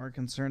really are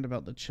concerned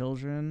about the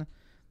children,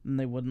 then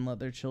they wouldn't let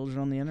their children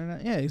on the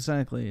internet. Yeah,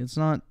 exactly. It's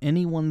not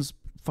anyone's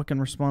fucking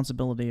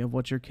responsibility of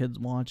what your kids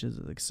watches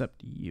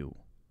except you.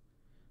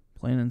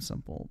 Plain and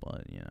simple,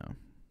 but you know.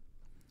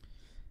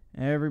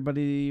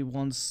 Everybody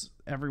wants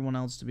everyone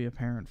else to be a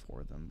parent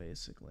for them,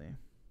 basically.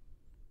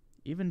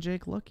 Even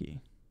Jake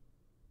Lucky.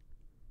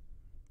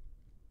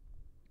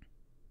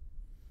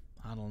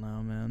 I don't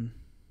know, man.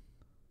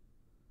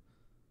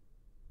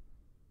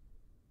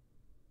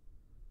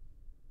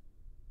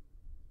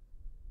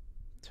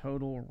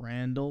 Total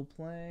Randall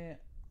play?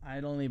 I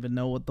don't even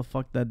know what the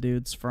fuck that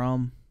dude's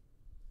from.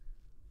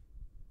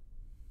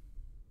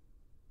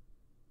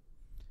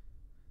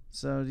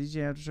 So, DJ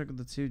Aftershock with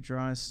the 2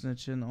 dry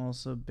snitching,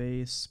 also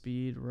bass,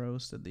 speed,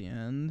 roast at the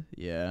end.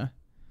 Yeah.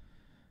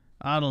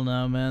 I don't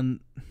know,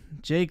 man.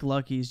 Jake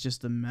Lucky's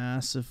just a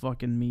massive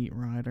fucking meat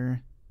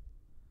rider.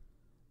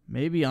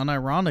 Maybe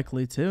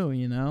unironically, too,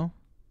 you know?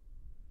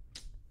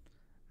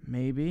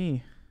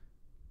 Maybe.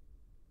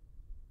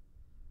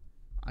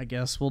 I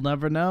guess we'll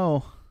never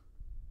know.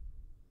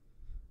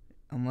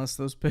 Unless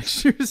those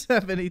pictures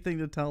have anything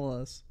to tell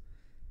us.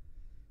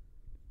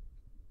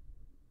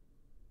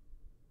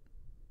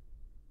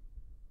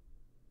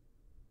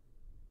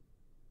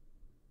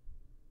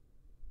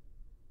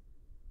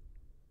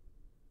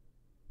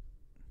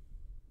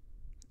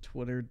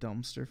 Twitter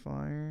dumpster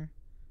fire.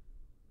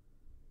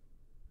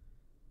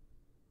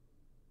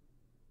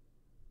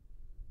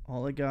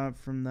 All I got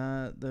from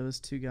that, those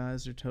 2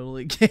 guys are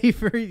totally gay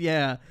for,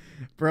 yeah,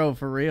 bro,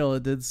 for real,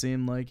 it did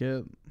seem like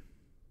it.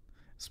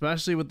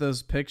 Especially with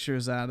those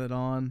pictures added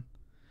on.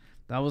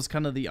 That was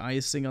kind of the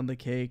icing on the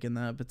cake in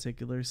that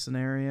particular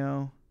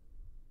scenario.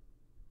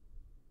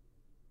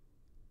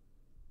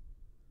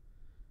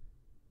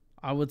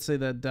 I would say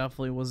that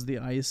definitely was the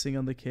icing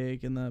on the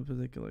cake in that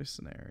particular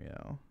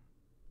scenario.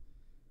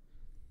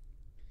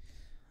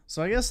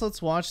 So I guess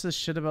let's watch this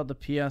shit about the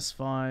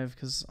PS5,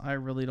 because I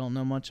really don't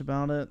know much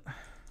about it.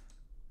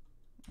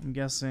 I'm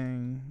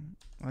guessing...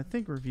 I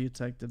think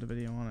ReviewTech did a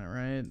video on it,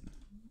 right?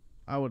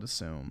 I would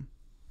assume.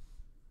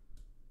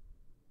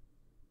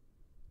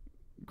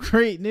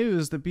 Great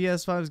news! The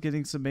PS5 is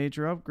getting some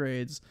major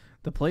upgrades.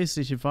 The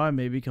PlayStation 5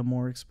 may become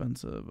more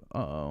expensive.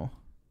 Uh-oh.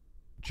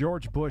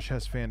 George Bush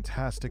has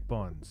fantastic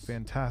buns.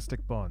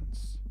 Fantastic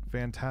buns.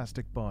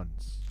 Fantastic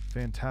buns.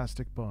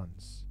 Fantastic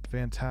buns.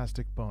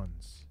 Fantastic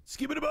buns.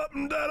 Skip it up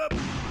and that up.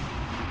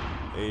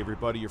 Hey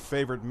everybody, your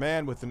favorite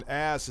man with an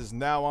ass is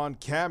now on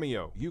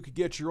Cameo. You could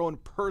get your own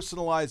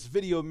personalized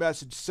video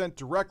message sent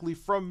directly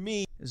from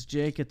me. Is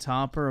Jake a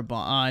top or a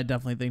bottom? I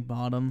definitely think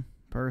bottom,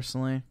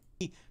 personally.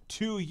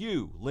 To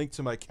you. Link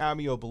to my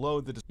Cameo below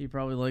in the He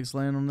probably likes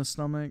laying on his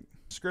stomach.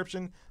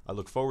 description. I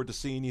look forward to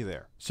seeing you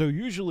there. So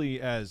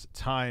usually as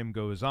time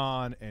goes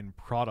on and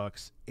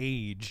products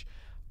age,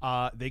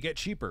 they get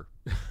cheaper.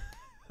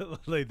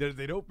 They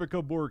don't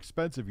become more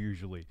expensive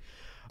usually.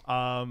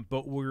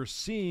 But we're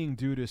seeing,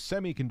 due to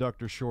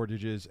semiconductor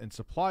shortages and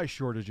supply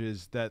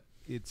shortages, that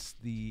it's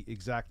the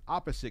exact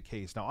opposite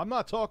case. Now, I'm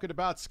not talking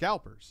about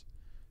scalpers.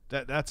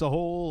 That's a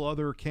whole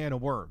other can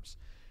of worms.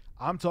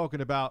 I'm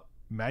talking about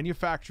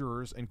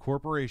manufacturers and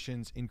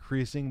corporations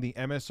increasing the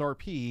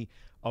MSRP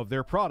of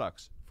their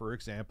products. For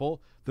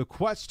example, the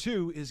Quest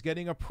 2 is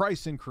getting a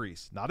price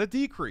increase, not a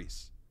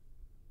decrease.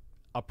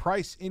 A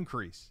price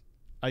increase.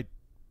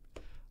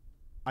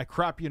 I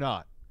crap you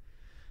not.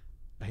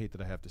 I hate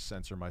that I have to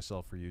censor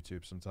myself for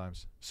YouTube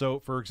sometimes. So,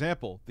 for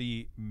example,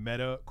 the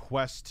Meta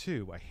Quest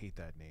 2. I hate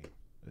that name.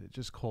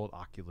 Just call it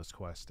Oculus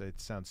Quest.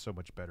 It sounds so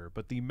much better.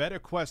 But the Meta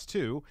Quest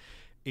 2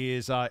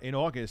 is in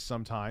August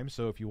sometime.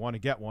 So if you want to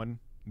get one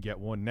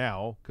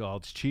now, because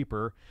it's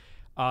cheaper,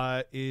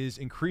 is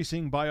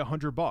increasing by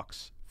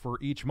 $100 for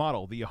each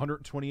model. The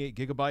 128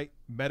 gigabyte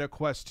Meta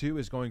Quest 2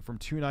 is going from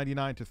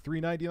 $299 to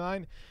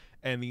 $399.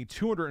 And the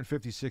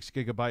 256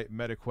 gigabyte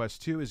Meta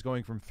Quest 2 is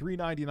going from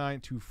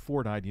 $399 to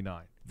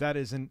 $499. That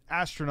is an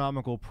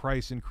astronomical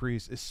price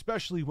increase,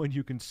 especially when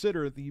you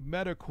consider the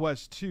Meta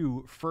Quest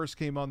 2 first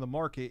came on the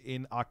market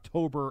in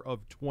October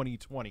of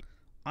 2020.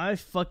 I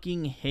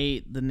fucking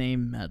hate the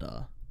name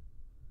Meta.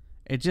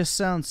 It just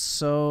sounds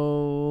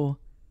so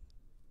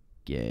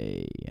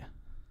gay.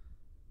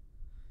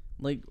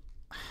 Like,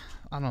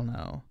 I don't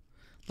know.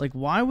 Like,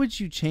 why would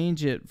you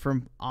change it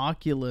from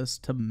Oculus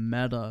to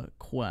Meta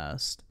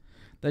Quest?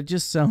 That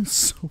just sounds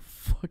so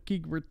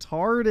fucking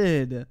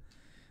retarded.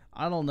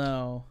 I don't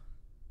know.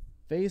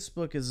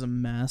 Facebook is a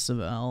massive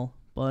L,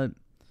 but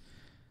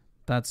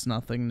that's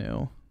nothing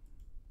new.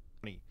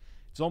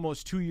 It's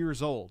almost 2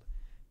 years old.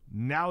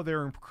 Now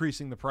they're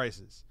increasing the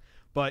prices.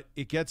 But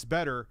it gets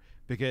better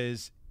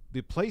because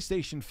the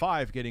PlayStation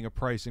 5 getting a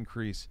price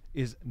increase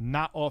is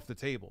not off the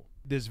table.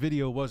 This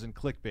video wasn't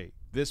clickbait.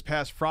 This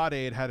past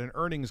Friday, it had an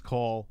earnings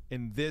call,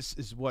 and this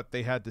is what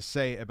they had to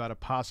say about a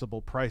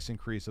possible price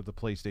increase of the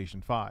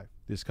PlayStation 5.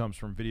 This comes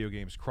from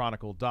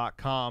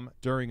VideoGamesChronicle.com.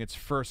 During its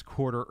first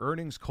quarter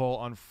earnings call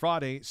on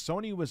Friday,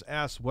 Sony was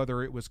asked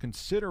whether it was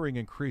considering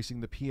increasing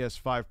the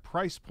PS5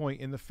 price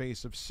point in the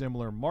face of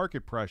similar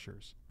market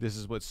pressures. This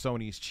is what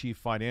Sony's chief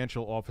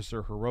financial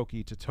officer,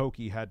 Hiroki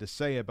Totoki, had to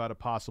say about a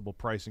possible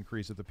price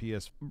increase of the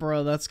PS5.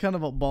 Bro, that's kind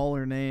of a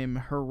baller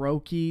name.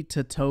 Hiroki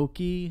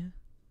Totoki.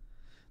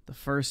 The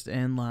first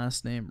and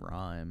last name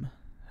rhyme.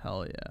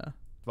 Hell yeah.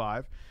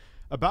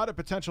 About a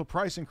potential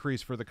price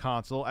increase for the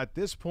console, at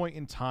this point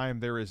in time,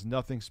 there is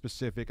nothing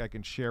specific I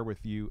can share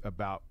with you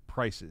about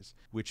prices,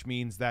 which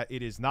means that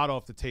it is not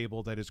off the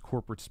table. That is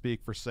corporate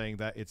speak for saying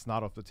that it's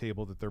not off the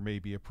table that there may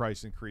be a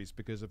price increase,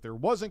 because if there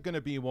wasn't going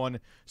to be one,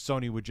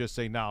 Sony would just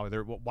say no.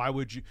 Why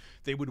would you?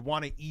 They would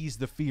want to ease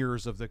the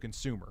fears of the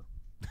consumer.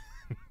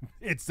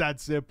 It's that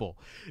simple.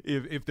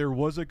 If there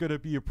wasn't going to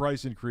be a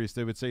price increase,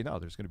 they would say, no,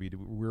 there's going to be,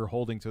 we're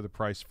holding to the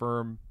price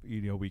firm.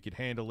 You know, we could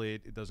handle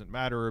it. It doesn't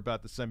matter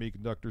about the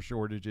semiconductor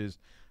shortages.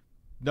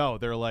 No,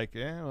 they're like,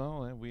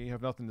 well, we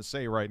have nothing to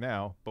say right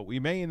now, but we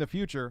may in the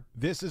future.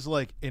 This is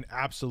like an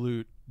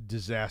absolute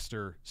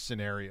disaster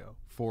scenario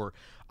for,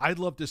 I'd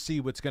love to see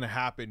what's going to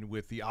happen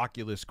with the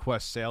Oculus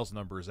Quest sales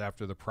numbers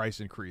after the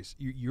price increase.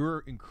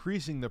 You're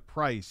increasing the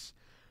price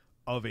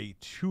of a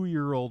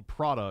 2-year-old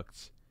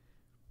product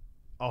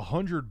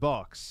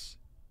 $100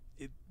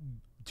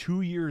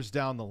 2 years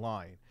down the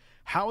line.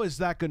 How is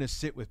that going to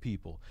sit with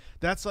people?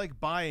 That's like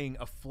buying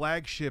a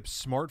flagship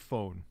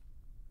smartphone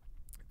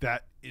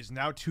that is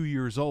now 2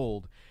 years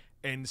old,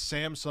 and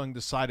Samsung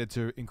decided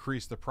to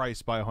increase the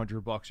price by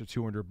 $100 or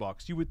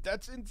 $200.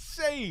 That's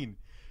insane.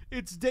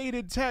 It's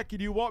dated tech,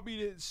 and you want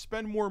me to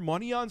spend more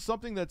money on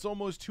something that's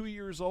almost 2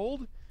 years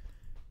old?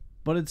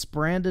 But it's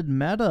branded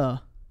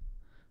Meta.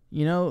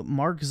 You know,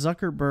 Mark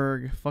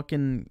Zuckerberg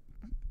fucking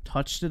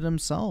touched it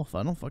himself.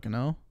 I don't fucking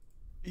know.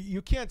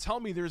 You can't tell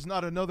me there's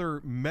not another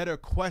Meta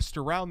Quest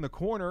around the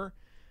corner.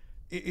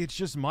 It's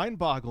just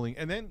mind-boggling.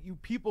 And then you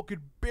people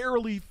could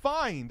barely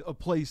find a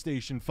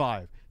PlayStation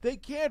 5. They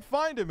can't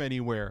find them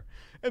anywhere.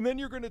 And then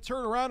you're going to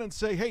turn around and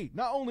say, hey,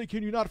 not only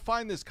can you not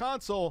find this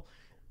console,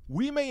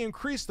 we may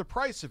increase the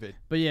price of it.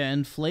 But yeah,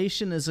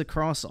 inflation is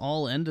across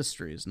all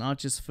industries, not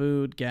just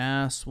food,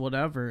 gas,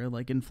 whatever.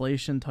 Like,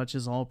 inflation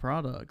touches all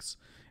products.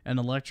 And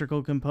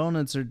electrical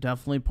components are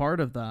definitely part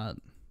of that.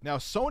 Now,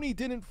 Sony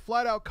didn't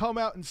flat out come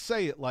out and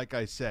say it, like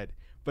I said,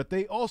 but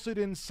they also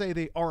didn't say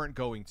they aren't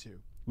going to,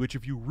 which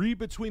if you read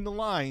between the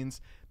lines,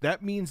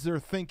 that means they're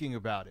thinking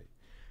about it.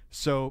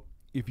 So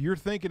if you're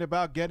thinking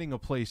about getting a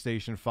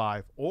PlayStation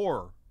 5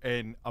 or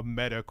a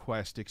Meta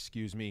Quest,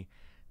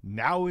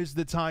 now is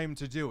the time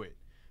to do it,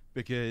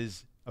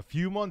 because a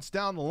few months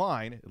down the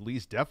line, at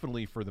least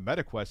definitely for the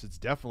Meta Quest, it's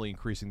definitely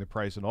increasing the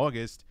price in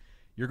August,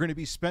 you're going to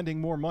be spending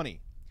more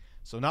money.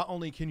 So not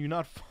only can you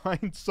not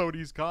find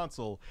Sony's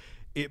console,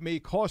 it may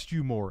cost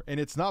you more, and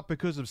it's not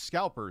because of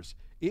scalpers.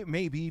 It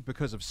may be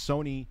because of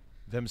Sony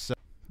themselves.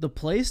 The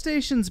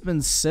PlayStation's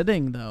been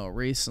sitting, though,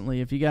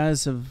 recently. If you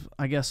guys have,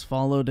 I guess,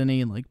 followed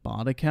any, like,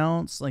 bot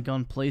accounts, like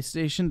on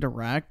PlayStation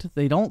Direct,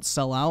 they don't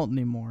sell out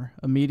anymore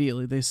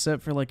immediately. They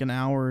sit for, like, an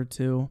hour or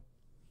two,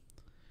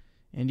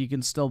 and you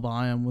can still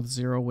buy them with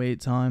 0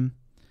 wait time.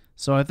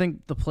 So I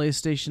think the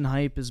PlayStation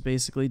hype is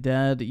basically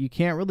dead. You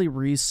can't really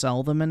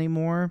resell them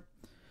anymore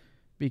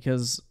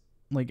because,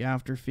 like,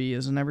 after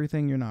fees and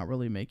everything, you're not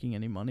really making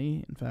any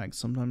money. In fact,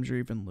 sometimes you're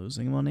even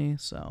losing money.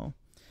 So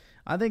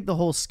I think the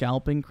whole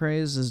scalping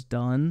craze is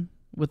done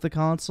with the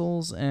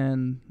consoles,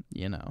 and,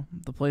 you know,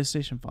 the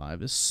PlayStation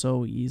 5 is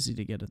so easy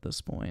to get at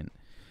this point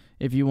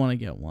if you want to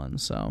get one.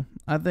 So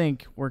I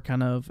think we're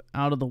kind of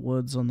out of the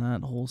woods on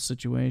that whole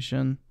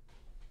situation.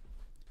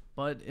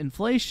 But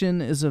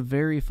inflation is a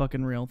very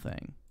fucking real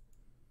thing.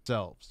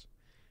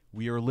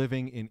 We are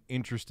living in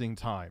interesting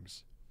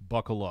times.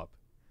 Buckle up.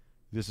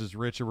 This is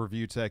Rich of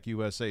ReviewTech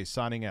USA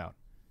signing out.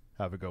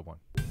 Have a good one.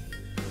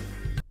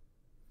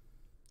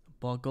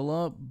 Buckle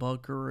up,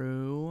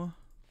 buckaroo.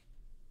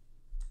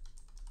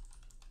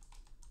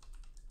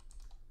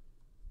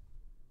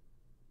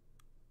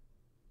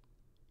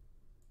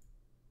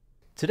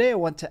 Today I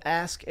want to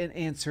ask and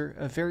answer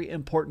a very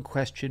important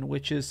question,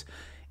 which is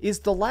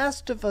The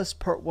Last of Us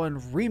Part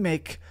 1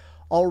 remake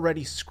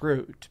already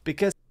screwed?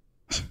 Because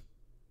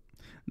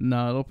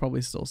no, it'll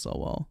probably still sell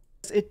well.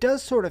 It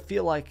does sort of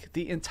feel like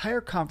the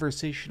entire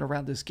conversation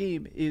around this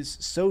game is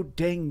so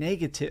dang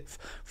negative,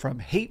 from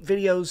hate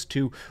videos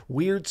to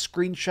weird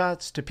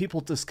screenshots to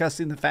people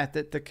discussing the fact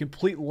that the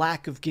complete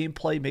lack of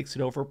gameplay makes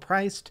it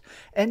overpriced,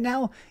 and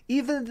now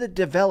even the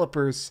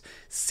developers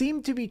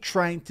seem to be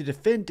trying to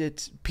defend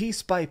it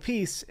piece by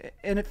piece,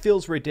 and it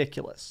feels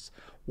ridiculous.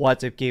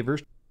 What's up,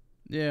 gamers?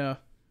 Yeah,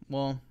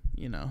 well,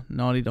 you know,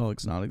 Naughty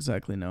Dog's not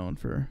exactly known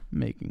for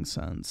making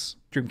sense.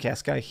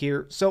 DreamcastGuy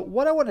here. So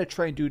what I want to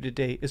try and do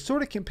today is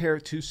sort of compare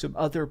it to some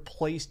other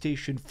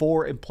PlayStation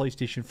 4 and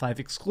PlayStation 5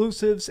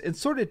 exclusives and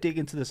sort of dig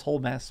into this whole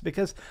mess,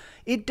 because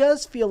it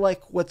does feel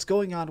like what's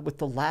going on with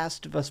The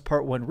Last of Us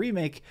Part 1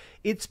 remake,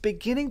 it's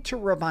beginning to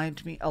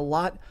remind me a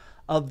lot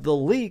of the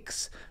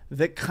leaks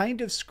that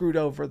kind of screwed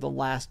over The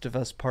Last of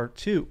Us Part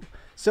 2.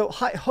 So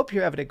hi, hope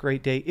you're having a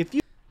great day.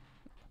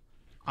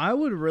 I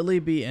would really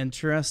be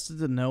interested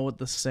to know what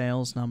the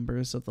sales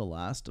numbers of The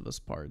Last of Us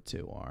Part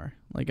 2 are.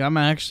 Like, I'm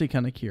actually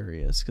kind of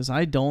curious, because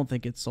I don't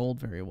think it sold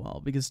very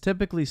well. Because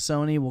typically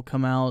Sony will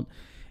come out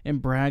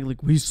and brag,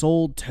 like, we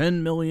sold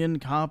 10 million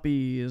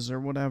copies or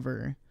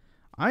whatever.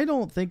 I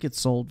don't think it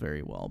sold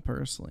very well,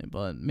 personally,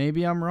 but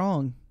maybe I'm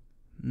wrong.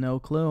 No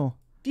clue.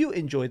 If you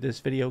enjoyed this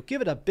video,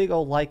 give it a big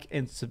old like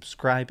and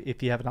subscribe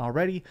if you haven't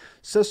already.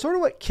 So sort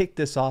of what kicked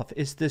this off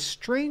is this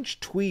strange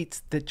tweet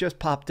that just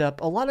popped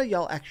up. A lot of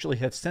y'all actually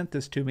have sent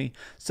this to me.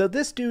 So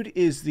this dude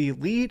is the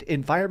lead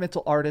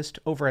environmental artist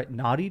over at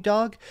Naughty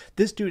Dog.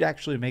 This dude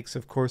actually makes,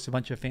 of course, a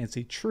bunch of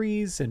fancy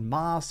trees and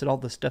moss and all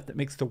the stuff that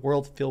makes the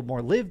world feel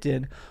more lived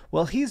in.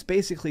 Well, he's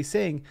basically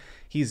saying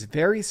he's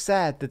very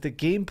sad that the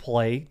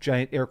gameplay,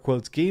 giant air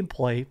quotes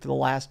gameplay, for The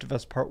Last of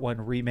Us Part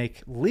 1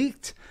 remake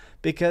leaked,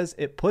 because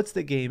it puts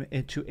the game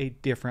into a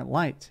different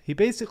light. He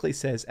basically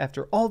says,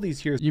 after all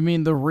these years... You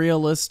mean the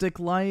realistic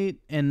light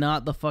and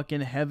not the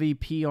fucking heavy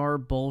PR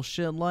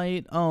bullshit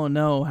light? Oh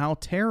no, how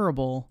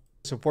terrible.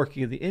 Of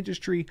working in the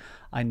industry,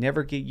 I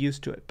never get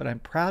used to it, but I'm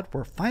proud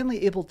we're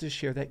finally able to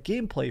share that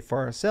gameplay for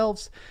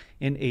ourselves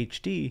in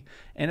HD.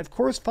 And of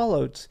course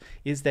followed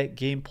is that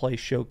gameplay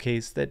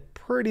showcase that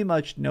pretty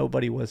much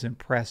nobody was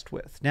impressed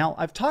with. Now,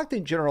 I've talked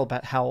in general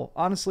about how,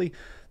 honestly,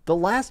 The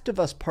Last of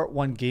Us Part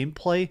 1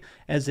 gameplay,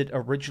 as it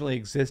originally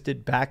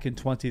existed back in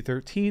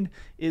 2013,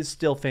 is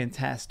still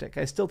fantastic.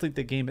 I still think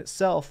the game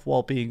itself,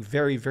 while being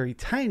very, very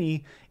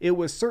tiny, it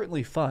was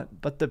certainly fun.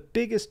 But the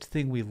biggest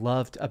thing we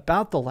loved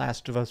about The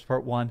Last of Us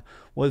Part 1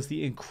 was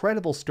the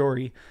incredible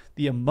story,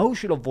 the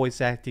emotional voice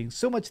acting,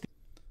 so much...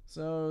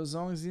 So, as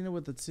long as you know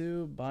what the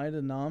two,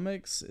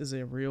 Bidenomics is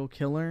a real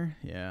killer.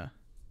 Yeah.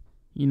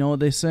 You know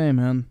what they say,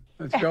 man.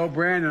 Let's go,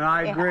 Brandon.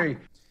 I agree.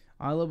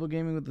 I Love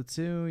Gaming with the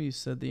two. You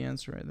said the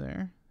answer right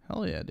there.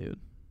 Hell yeah, dude.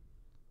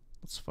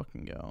 Let's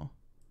fucking go.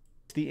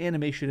 The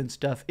animation and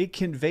stuff, it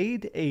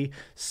conveyed a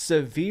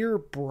severe,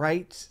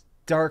 bright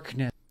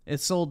darkness.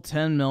 It sold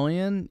 10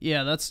 million?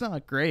 Yeah, that's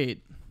not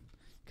great.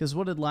 Because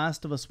what did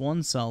Last of Us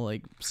 1 sell?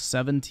 Like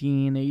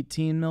 17,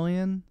 18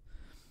 million?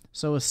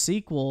 So a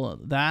sequel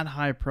that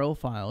high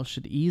profile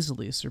should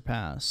easily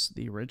surpass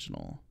the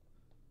original.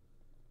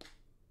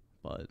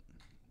 But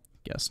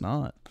guess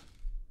not.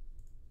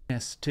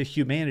 To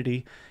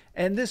humanity,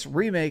 and this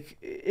remake,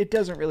 it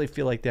doesn't really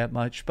feel like that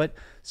much. But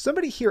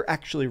somebody here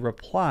actually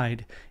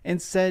replied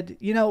and said,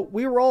 you know,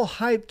 we were all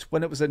hyped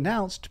when it was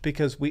announced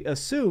because we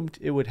assumed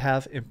it would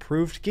have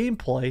improved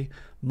gameplay,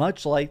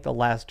 much like The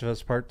Last of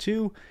Us Part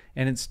 2,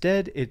 and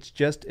instead it's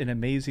just an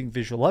amazing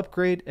visual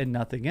upgrade and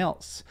nothing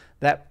else.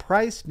 That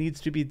price needs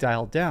to be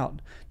dialed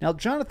down. Now,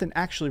 Jonathan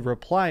actually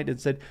replied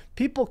and said,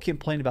 people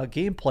complain about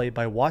gameplay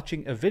by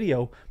watching a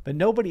video, but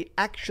nobody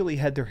actually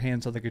had their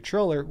hands on the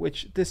controller,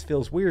 which this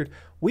feels weird.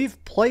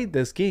 We've played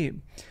this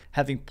game.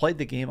 Having played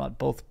the game on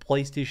both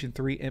PlayStation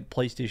 3 and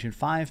PlayStation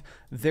 5,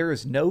 there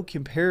is no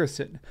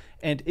comparison.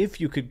 And if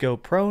you could go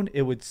prone,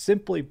 it would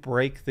simply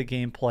break the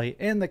gameplay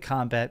and the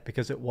combat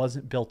because it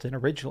wasn't built in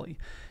originally.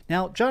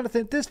 Now,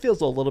 Jonathan, this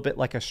feels a little bit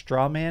like a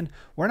straw man.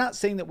 We're not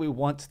saying that we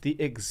want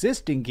the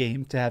existing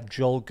game to have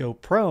Joel go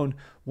prone.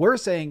 We're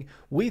saying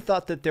we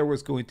thought that there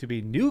was going to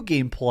be new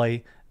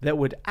gameplay that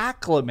would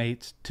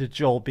acclimate to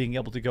Joel being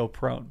able to go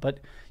prone. But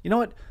you know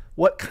what?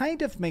 What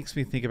kind of makes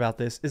me think about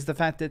this is the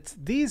fact that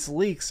these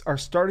leaks are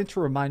starting to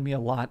remind me a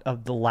lot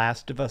of The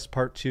Last of Us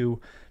Part 2,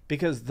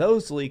 because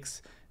those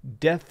leaks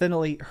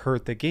definitely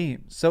hurt the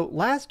game. So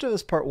Last of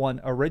Us Part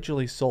 1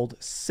 originally sold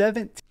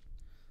 17.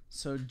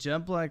 So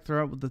Jet Black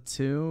Threat with the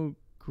two,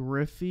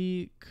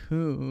 Griffey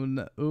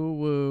Coon, Ooh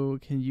Woo,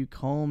 Can You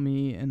Call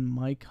Me, and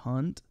Mike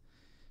Hunt,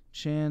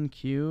 Chan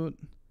Cute,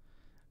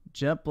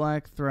 Jet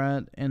Black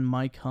Threat, and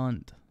Mike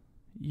Hunt.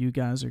 You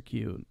guys are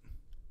cute.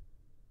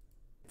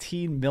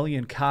 15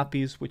 million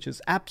copies, which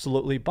is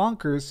absolutely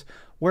bonkers,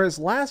 whereas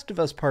Last of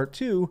Us Part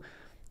 2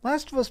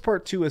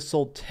 has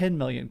sold 10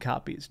 million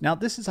copies. Now,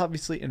 this is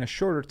obviously in a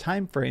shorter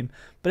time frame,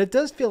 but it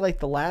does feel like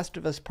The Last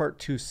of Us Part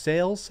 2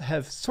 sales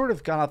have sort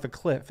of gone off a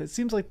cliff. It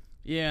seems like...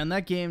 Yeah, and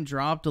that game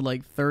dropped to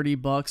like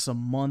 $30 a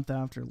month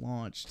after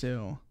launch,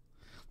 too.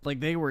 Like,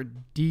 they were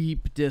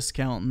deep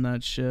discounting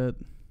that shit.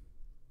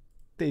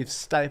 They've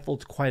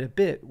stifled quite a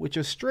bit, which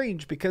is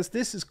strange because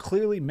this is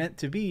clearly meant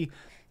to be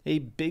a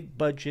big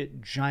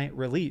budget giant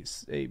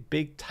release, a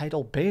big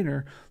title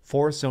banner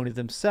for Sony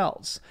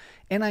themselves.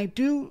 And I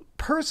do,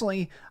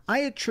 personally, I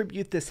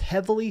attribute this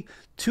heavily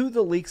to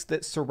the leaks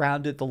that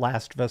surrounded The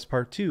Last of Us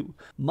Part 2.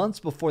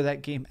 Months before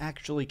that game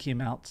actually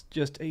came out,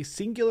 just a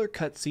singular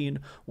cutscene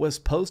was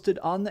posted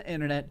on the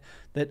internet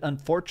that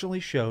unfortunately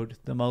showed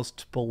the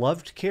most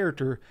beloved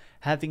character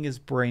having his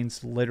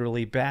brains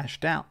literally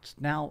bashed out.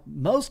 Now,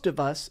 most of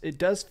us, it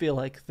does feel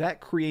like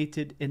that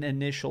created an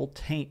initial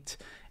taint,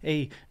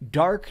 a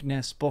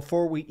darkness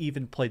before we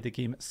even played the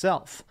game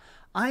itself.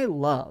 I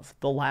love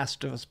The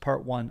Last of Us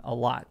Part 1 a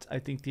lot. I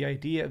think the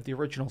idea of the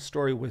original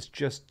story was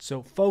just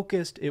so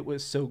focused. It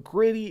was so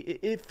gritty.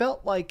 It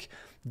felt like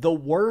the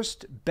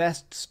worst,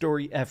 best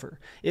story ever.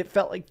 It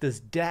felt like this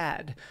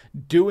dad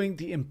doing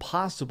the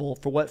impossible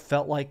for what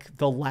felt like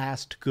the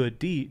last good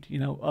deed,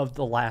 of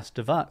The Last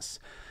of Us.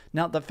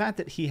 Now, the fact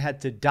that he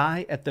had to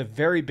die at the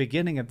very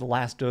beginning of The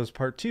Last of Us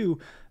Part 2,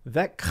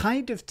 that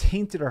kind of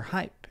tainted our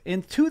hype.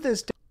 And to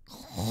this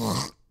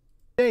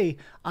day,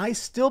 I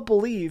still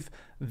believe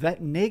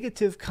that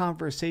negative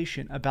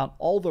conversation about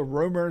all the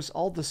rumors,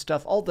 all the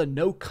stuff, all the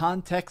no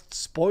context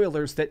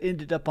spoilers that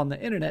ended up on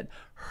the internet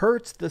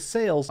hurts the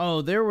sales.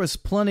 Oh, there was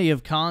plenty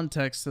of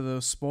context to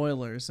those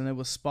spoilers, and it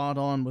was spot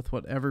on with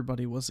what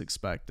everybody was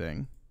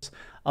expecting.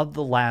 Of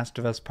The Last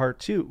of Us Part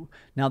 2.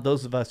 Now,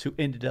 those of us who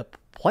ended up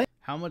playing.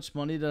 How much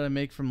money did I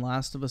make from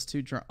Last of Us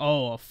 2?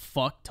 Oh, a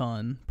fuck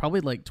ton.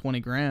 Probably like 20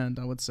 grand,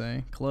 I would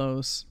say.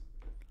 Close.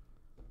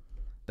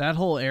 That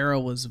whole era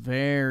was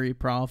very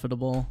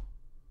profitable.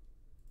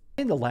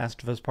 The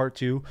Last of Us Part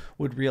 2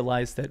 would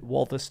realize that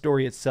while the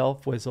story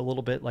itself was a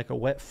little bit like a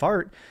wet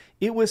fart,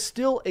 it was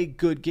still a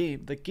good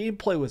game. The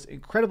gameplay was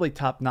incredibly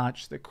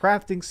top-notch. The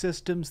crafting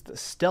systems, the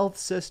stealth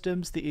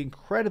systems, the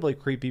incredibly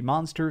creepy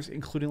monsters,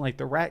 including like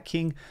the Rat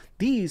King,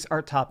 these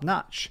are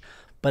top-notch.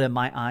 But in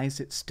my eyes,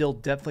 it still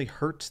definitely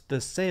hurts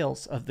the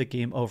sales of the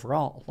game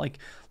overall. Like,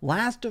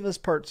 Last of Us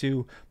Part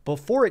 2,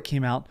 before it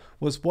came out,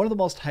 was one of the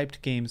most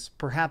hyped games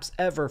perhaps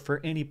ever for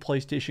any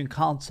PlayStation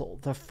console.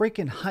 The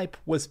freaking hype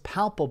was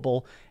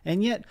palpable,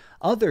 and yet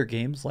other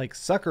games like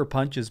Sucker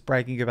Punch is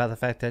bragging about the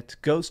fact that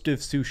Ghost of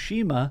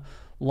Tsushima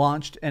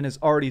launched and has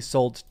already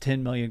sold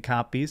 10 million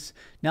copies.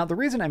 Now, the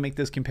reason I make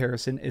this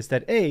comparison is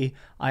that A,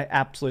 I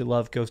absolutely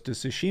love Ghost of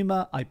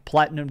Tsushima. I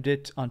platinumed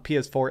it on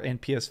PS4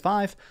 and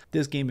PS5.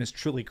 This game is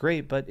truly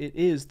great, but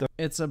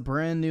it's a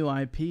brand new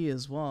IP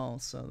as well,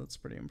 so that's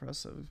pretty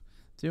impressive.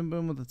 Doom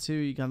Boom with the 2,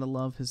 you gotta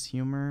love his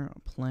humor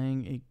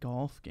playing a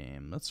golf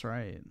game. That's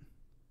right.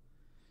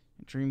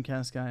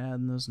 DreamcastGuy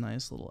adding those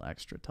nice little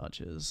extra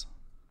touches.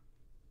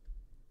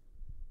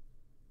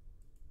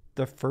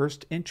 The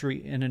first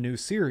entry in a new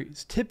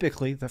series.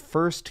 Typically, the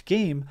first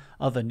game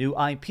of a new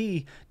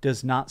IP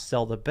does not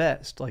sell the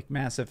best. Like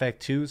Mass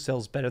Effect 2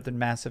 sells better than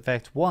Mass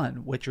Effect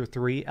 1. Witcher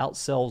 3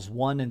 outsells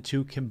 1 and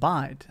 2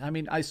 combined. I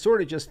mean, I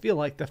sort of just feel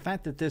like the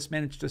fact that this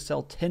managed to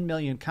sell 10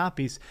 million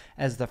copies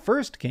as the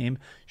first game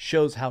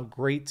shows how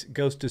great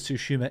Ghost of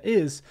Tsushima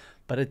is,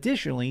 but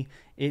additionally,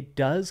 it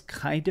does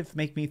kind of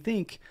make me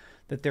think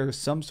that there is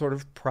some sort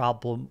of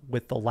problem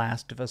with The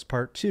Last of Us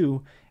Part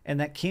 2, and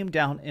that came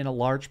down in a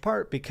large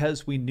part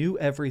because we knew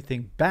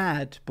everything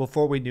bad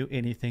before we knew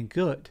anything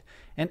good.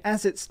 And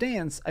as it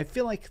stands, I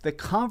feel like the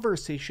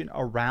conversation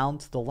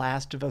around The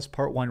Last of Us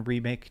Part 1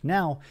 remake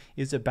now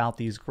is about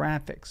these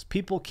graphics.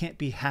 People can't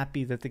be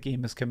happy that the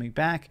game is coming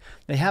back.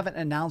 They haven't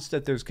announced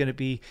that there's going to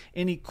be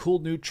any cool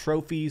new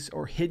trophies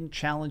or hidden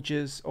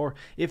challenges, or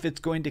if it's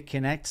going to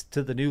connect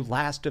to the new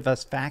Last of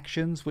Us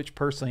factions, which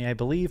personally I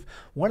believe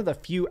one of the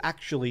few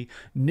actually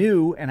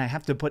new, and I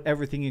have to put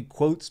everything in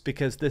quotes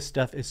because this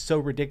stuff is so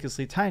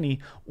ridiculously tiny,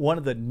 one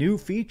of the new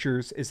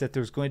features is that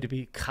there's going to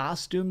be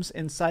costumes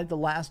inside The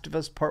Last of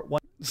Us Part 1.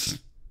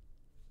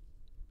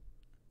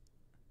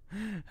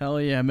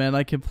 Hell yeah, man.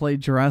 I can play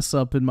dress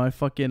up in my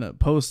fucking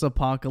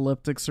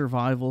post-apocalyptic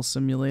survival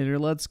simulator.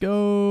 Let's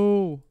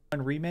go.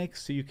 Remake,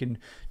 so you can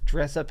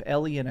dress up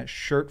Ellie in a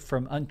shirt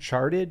from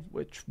Uncharted,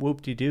 which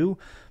whoop-de-doo.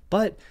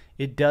 But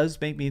it does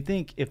make me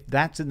think if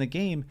that's in the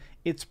game,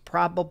 it's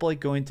probably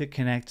going to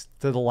connect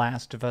to the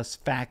Last of Us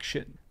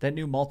faction. That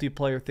new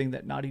multiplayer thing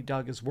that Naughty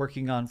Dog is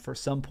working on for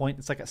some point.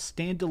 It's like a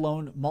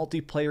standalone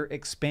multiplayer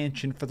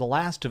expansion for the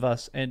Last of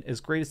Us. And as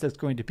great as that's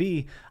going to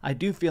be, I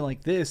do feel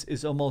like this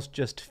is almost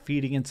just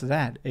feeding into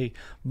that. A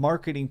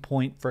marketing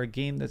point for a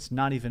game that's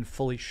not even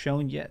fully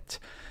shown yet.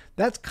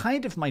 That's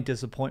kind of my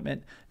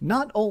disappointment.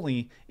 Not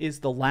only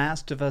is The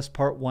Last of Us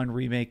Part 1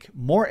 remake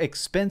more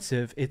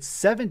expensive, it's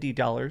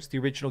 $70. The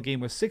original game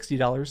was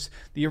 $60.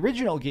 The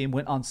original game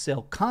went on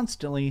sale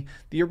constantly.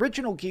 The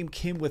original game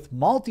came with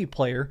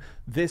multiplayer.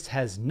 This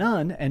has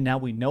none, and now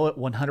we know it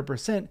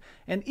 100%.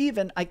 And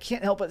even, I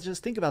can't help but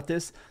just think about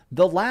this,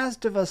 The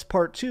Last of Us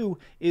Part 2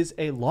 is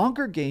a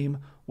longer game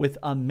with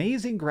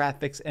amazing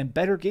graphics and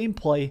better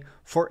gameplay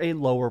for a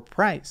lower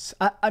price.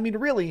 I mean,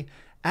 really,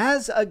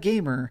 as a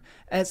gamer,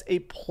 as a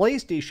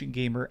PlayStation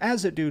gamer,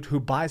 as a dude who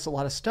buys a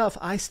lot of stuff,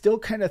 I still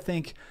kind of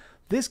think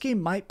this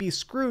game might be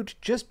screwed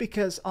just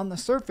because on the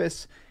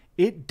surface,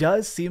 it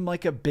does seem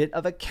like a bit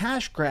of a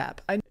cash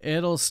grab.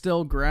 It'll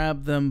still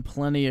grab them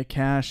plenty of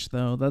cash,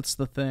 though. That's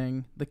the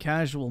thing. The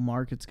casual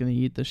market's going to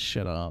eat this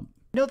shit up.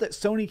 I know that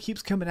Sony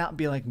keeps coming out and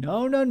being like,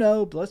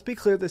 no, let's be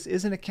clear, this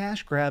isn't a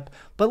cash grab,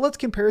 but let's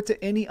compare it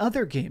to any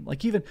other game.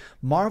 Like even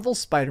Marvel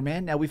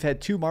Spider-Man. Now we've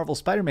had 2 Marvel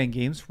Spider-Man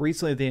games.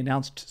 Recently they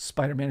announced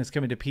Spider-Man is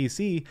coming to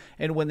PC,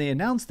 and when they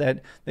announced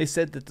that, they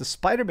said that the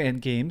Spider-Man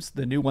games,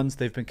 the new ones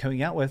they've been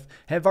coming out with,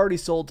 have already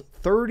sold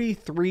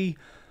 33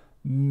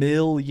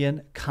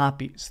 million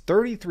copies.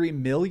 33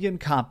 million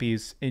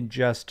copies in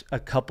just a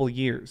couple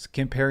years.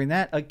 Comparing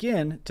that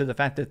again to the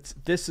fact that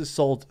this is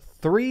sold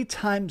 3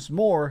 times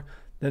more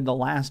than The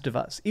Last of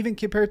Us. Even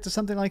compared to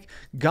something like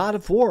God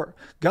of War.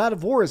 God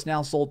of War has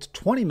now sold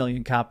 20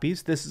 million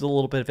copies. This is a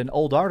little bit of an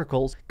old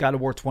article. God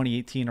of War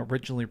 2018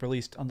 originally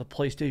released on the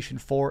PlayStation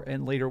 4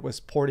 and later was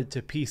ported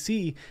to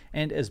PC.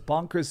 And as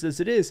bonkers as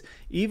it is,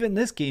 even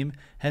this game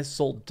has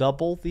sold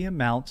double the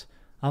amount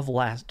of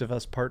Last of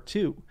Us Part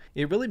 2.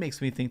 It really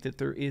makes me think that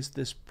there is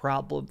this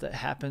problem that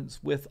happens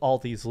with all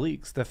these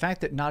leaks. The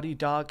fact that Naughty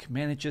Dog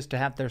manages to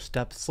have their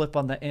stuff slip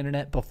on the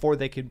internet before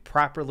they can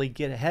properly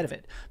get ahead of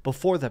it,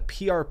 before the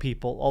PR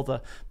people, all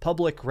the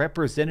public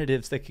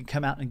representatives that can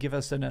come out and give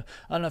us an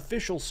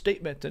official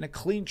statement and a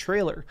clean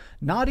trailer.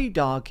 Naughty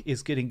Dog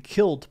is getting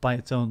killed by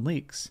its own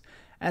leaks.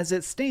 As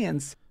it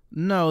stands,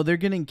 no, they're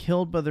getting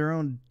killed by their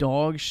own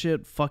dog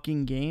shit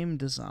fucking game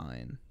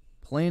design.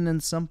 Plain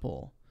and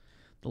simple.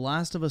 The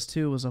Last of Us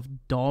 2 was a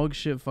dog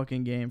shit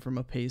fucking game from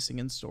a pacing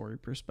and story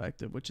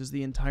perspective, which is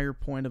the entire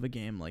point of a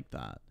game like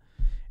that.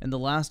 And The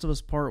Last of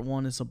Us Part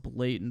 1 is a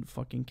blatant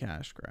fucking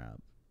cash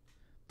grab.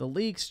 The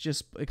leaks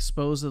just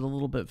expose it a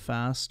little bit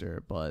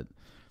faster, but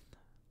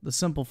the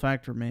simple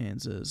fact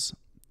remains is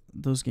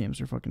those games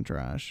are fucking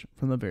trash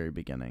from the very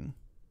beginning.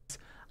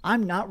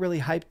 I'm not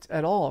really hyped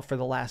at all for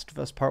The Last of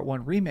Us Part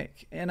 1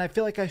 remake, and I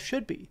feel like I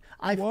should be.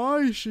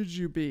 Why should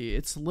you be?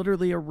 It's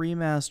literally a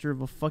remaster of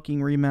a fucking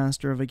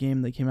remaster of a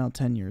game that came out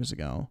 10 years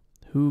ago.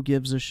 Who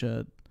gives a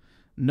shit?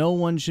 No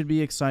one should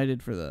be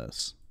excited for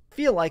this. I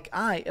feel like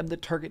I am the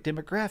target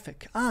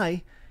demographic.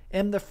 I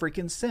am the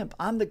freaking simp.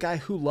 I'm the guy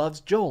who loves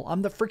Joel.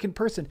 I'm the freaking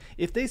person.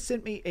 If they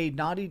sent me a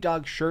Naughty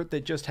Dog shirt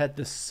that just had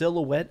the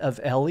silhouette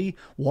of Ellie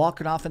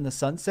walking off in the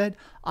sunset,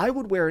 I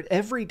would wear it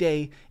every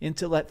day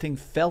until that thing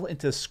fell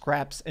into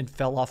scraps and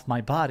fell off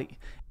my body.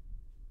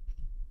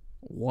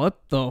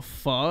 What the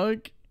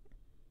fuck?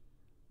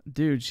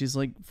 Dude, she's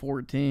like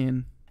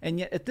 14. And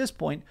yet at this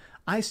point,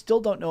 I still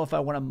don't know if I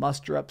want to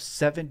muster up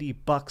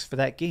 $70 for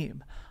that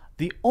game.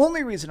 The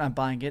only reason I'm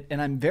buying it,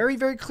 and I'm very,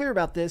 very clear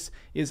about this,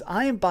 is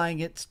I am buying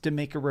it to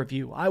make a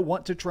review. I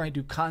want to try and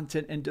do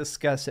content and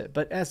discuss it.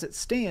 But as it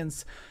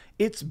stands,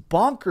 it's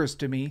bonkers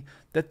to me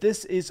that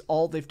this is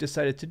all they've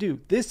decided to do.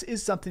 This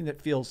is something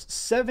that feels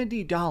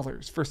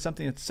 $70 for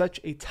something that's such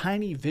a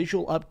tiny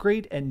visual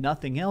upgrade and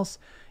nothing else.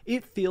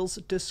 It feels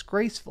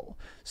disgraceful.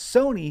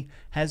 Sony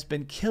has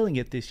been killing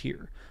it this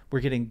year. We're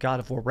getting God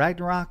of War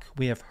Ragnarok,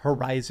 we have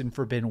Horizon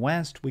Forbidden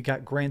West, we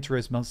got Gran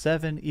Turismo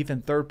 7,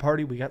 even third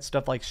party, we got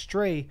stuff like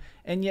Stray,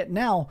 and yet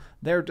now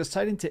they're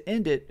deciding to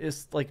end it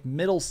this like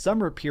middle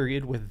summer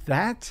period with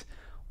that?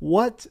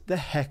 What the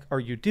heck are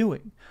you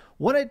doing?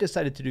 What I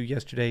decided to do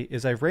yesterday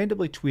is I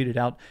randomly tweeted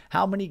out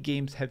how many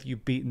games have you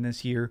beaten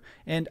this year,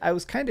 and I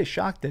was kind of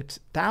shocked that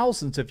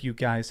thousands of you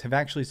guys have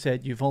actually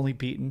said you've only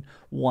beaten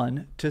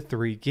 1 to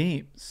 3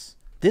 games.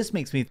 This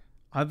makes me...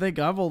 I think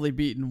I've only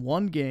beaten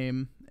one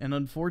game, and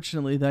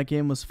unfortunately that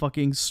game was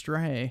fucking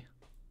Stray.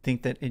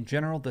 Think that in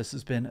general this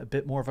has been a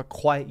bit more of a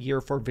quiet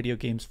year for video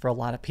games for a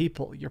lot of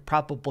people. You're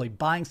probably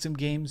buying some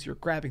games, you're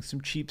grabbing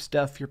some cheap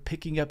stuff, you're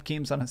picking up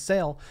games on a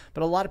sale,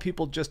 but a lot of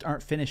people just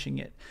aren't finishing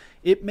it.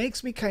 It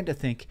makes me kind of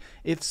think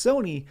if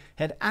Sony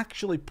had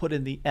actually put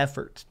in the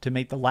effort to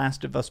make The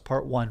Last of Us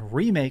Part 1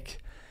 remake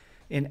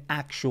an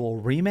actual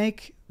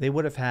remake, they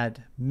would have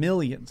had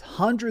millions,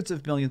 hundreds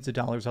of millions of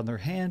dollars on their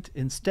hand.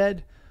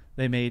 Instead,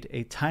 they made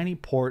a tiny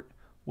port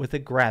with a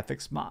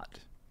graphics mod.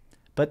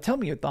 But tell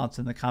me your thoughts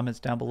in the comments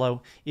down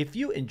below. If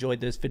you enjoyed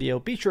this video,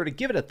 be sure to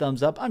give it a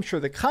thumbs up. I'm sure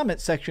the comment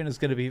section is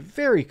going to be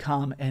very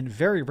calm and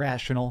very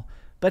rational.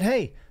 But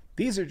hey,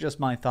 these are just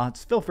my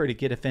thoughts. Feel free to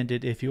get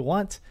offended if you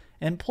want.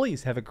 And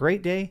please have a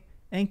great day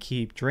and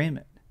keep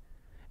dreaming.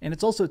 And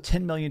it's also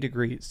 10 million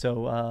degrees,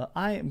 so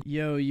I am...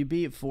 Yo, you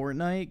beat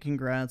Fortnite?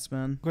 Congrats,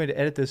 man. going to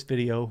edit this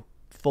video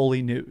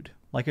fully nude,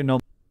 like a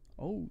normal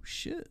Oh,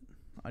 shit.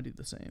 I do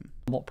the same.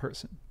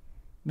 person.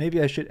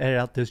 Maybe I should edit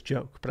out this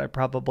joke, but I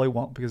probably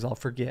won't because I'll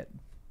forget.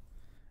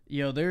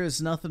 Yo, there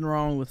is nothing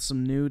wrong with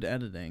some nude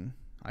editing.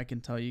 I can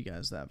tell you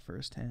guys that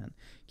firsthand.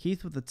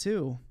 Keith with the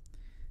 2.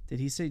 Did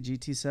he say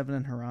GT7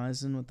 and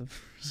Horizon with the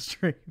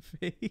straight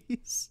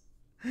face?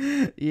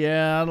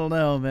 Yeah, I don't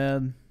know,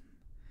 man.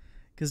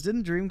 Because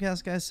didn't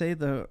DreamcastGuy say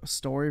the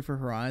story for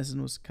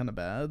Horizon was kind of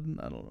bad?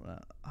 I don't know.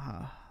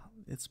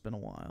 It's been a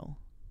while.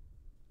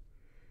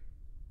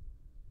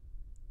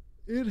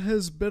 It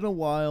has been a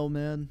while,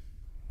 man.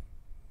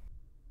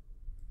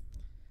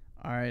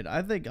 Alright,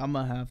 I think I'm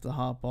gonna have to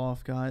hop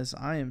off, guys.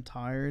 I am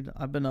tired.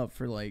 I've been up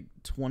for like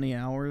 20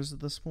 hours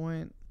at this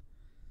point.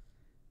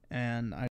 And I